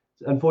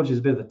unfortunately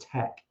it's a bit of a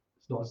tech.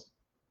 It's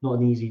not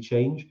an easy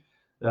change.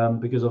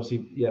 Because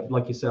obviously, yeah,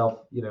 like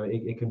yourself,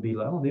 it can be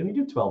like, oh, they only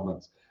do 12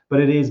 months,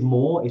 but it is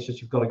more. It's just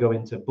you've got to go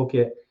into book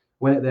it.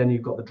 Then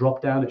you've got the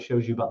drop down, it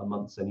shows you about the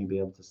months, and you'll be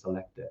able to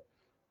select it.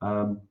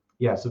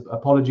 So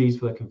apologies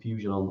for the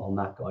confusion on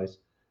that, guys,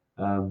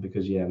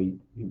 because yeah,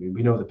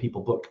 we know that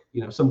people book,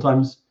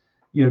 sometimes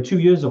 2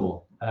 years or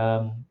more,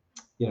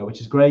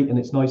 which is great, and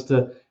it's nice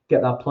to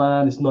get that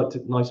plan. It's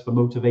nice for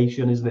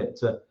motivation, isn't it,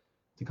 to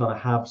kind of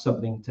have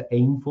something to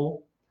aim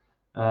for.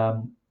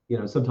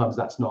 Sometimes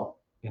that's not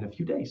in a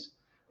few days.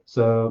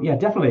 So yeah,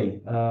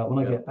 definitely. When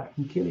I get back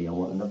from Kili, I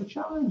want another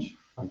challenge.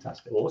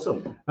 Fantastic.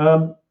 Awesome.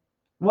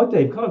 Right,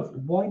 Dave, kind of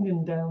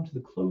winding down to the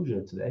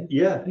closure today.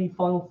 Yeah. Any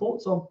final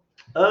thoughts on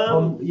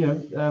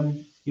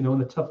when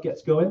the tough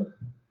gets going?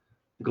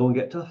 Go and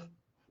get tough.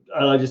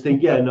 And I just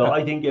think,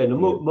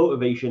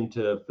 motivation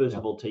to first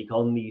of all take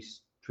on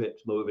these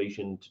trips,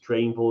 motivation to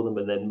train for them,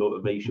 and then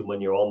motivation when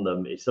you're on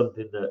them is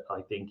something that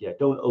I think,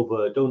 don't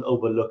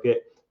overlook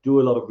it. Do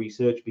a lot of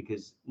research,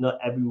 because not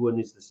everyone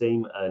is the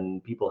same,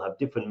 and people have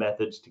different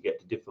methods to get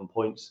to different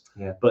points.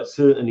 Yeah. But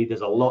certainly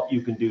there's a lot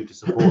you can do to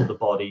support the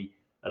body,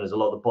 and there's a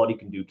lot the body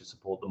can do to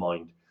support the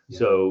mind. Yeah.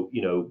 So,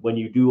 when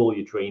you do all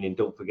your training,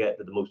 don't forget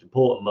that the most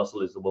important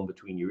muscle is the one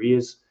between your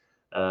ears.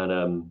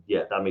 And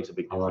that makes a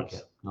big difference. I like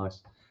it.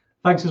 Nice.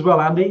 Thanks as well,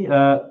 Andy.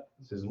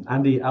 This is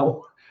Andy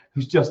Owl,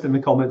 who's just in the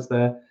comments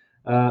there.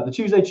 The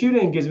Tuesday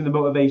tune-in gives me the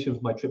motivation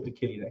for my trip to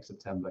Kili next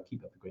September.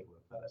 Keep up the great work,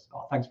 fellas.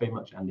 Oh, thanks very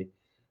much, Andy.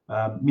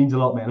 Means a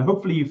lot, man. And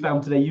hopefully you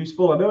found today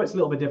useful. I know it's a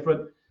little bit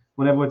different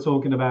whenever we're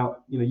talking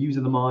about,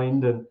 using the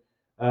mind, and,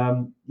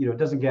 it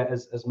doesn't get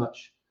as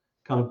much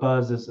kind of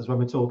buzz as when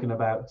we're talking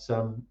about,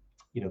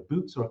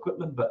 boots or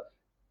equipment, but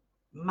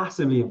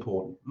massively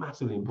important,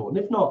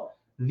 if not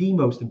the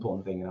most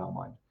important thing in our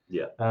mind.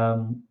 Yeah.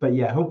 But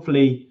yeah,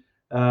 hopefully,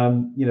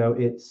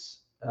 it's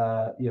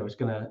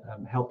going to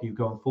help you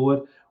going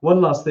forward. One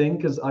last thing,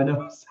 because I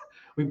know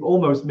we've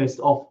almost missed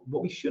off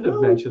what we should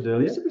have mentioned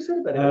earlier. We said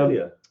about it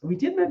earlier. We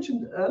did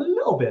mention a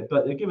little bit,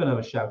 but give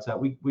another shout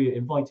out. We're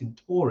inviting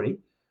Tori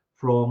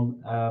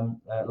from,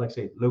 like I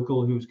say,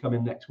 local, who's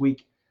coming next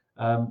week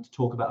to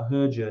talk about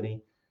her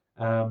journey,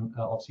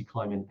 obviously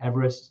climbing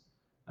Everest.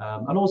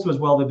 And also as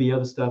well, there'll be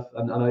other stuff.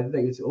 And I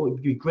think it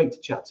would be great to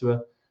chat to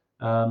her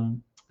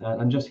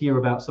and just hear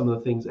about some of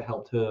the things that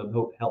helped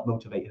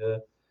motivate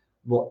her,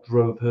 what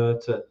drove her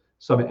to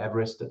summit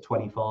Everest at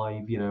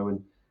 25,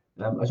 and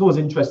it's always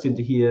interesting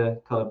to hear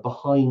kind of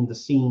behind the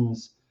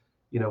scenes,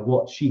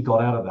 what she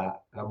got out of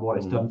that and what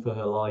it's done for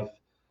her life.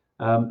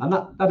 And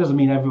that doesn't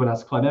mean everyone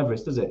has to climb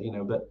Everest, does it?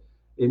 But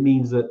it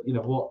means that,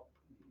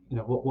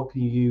 what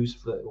can you use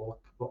or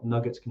what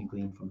nuggets can you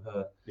glean from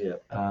her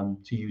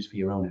to use for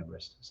your own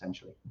Everest,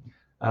 essentially.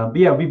 But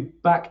yeah, we'll be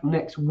back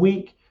next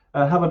week.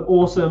 Have an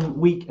awesome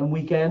week and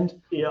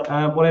weekend.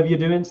 Yeah. Whatever you're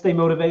doing, stay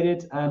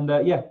motivated. And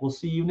yeah, we'll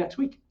see you next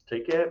week.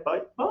 Take care.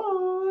 Bye.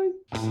 Bye.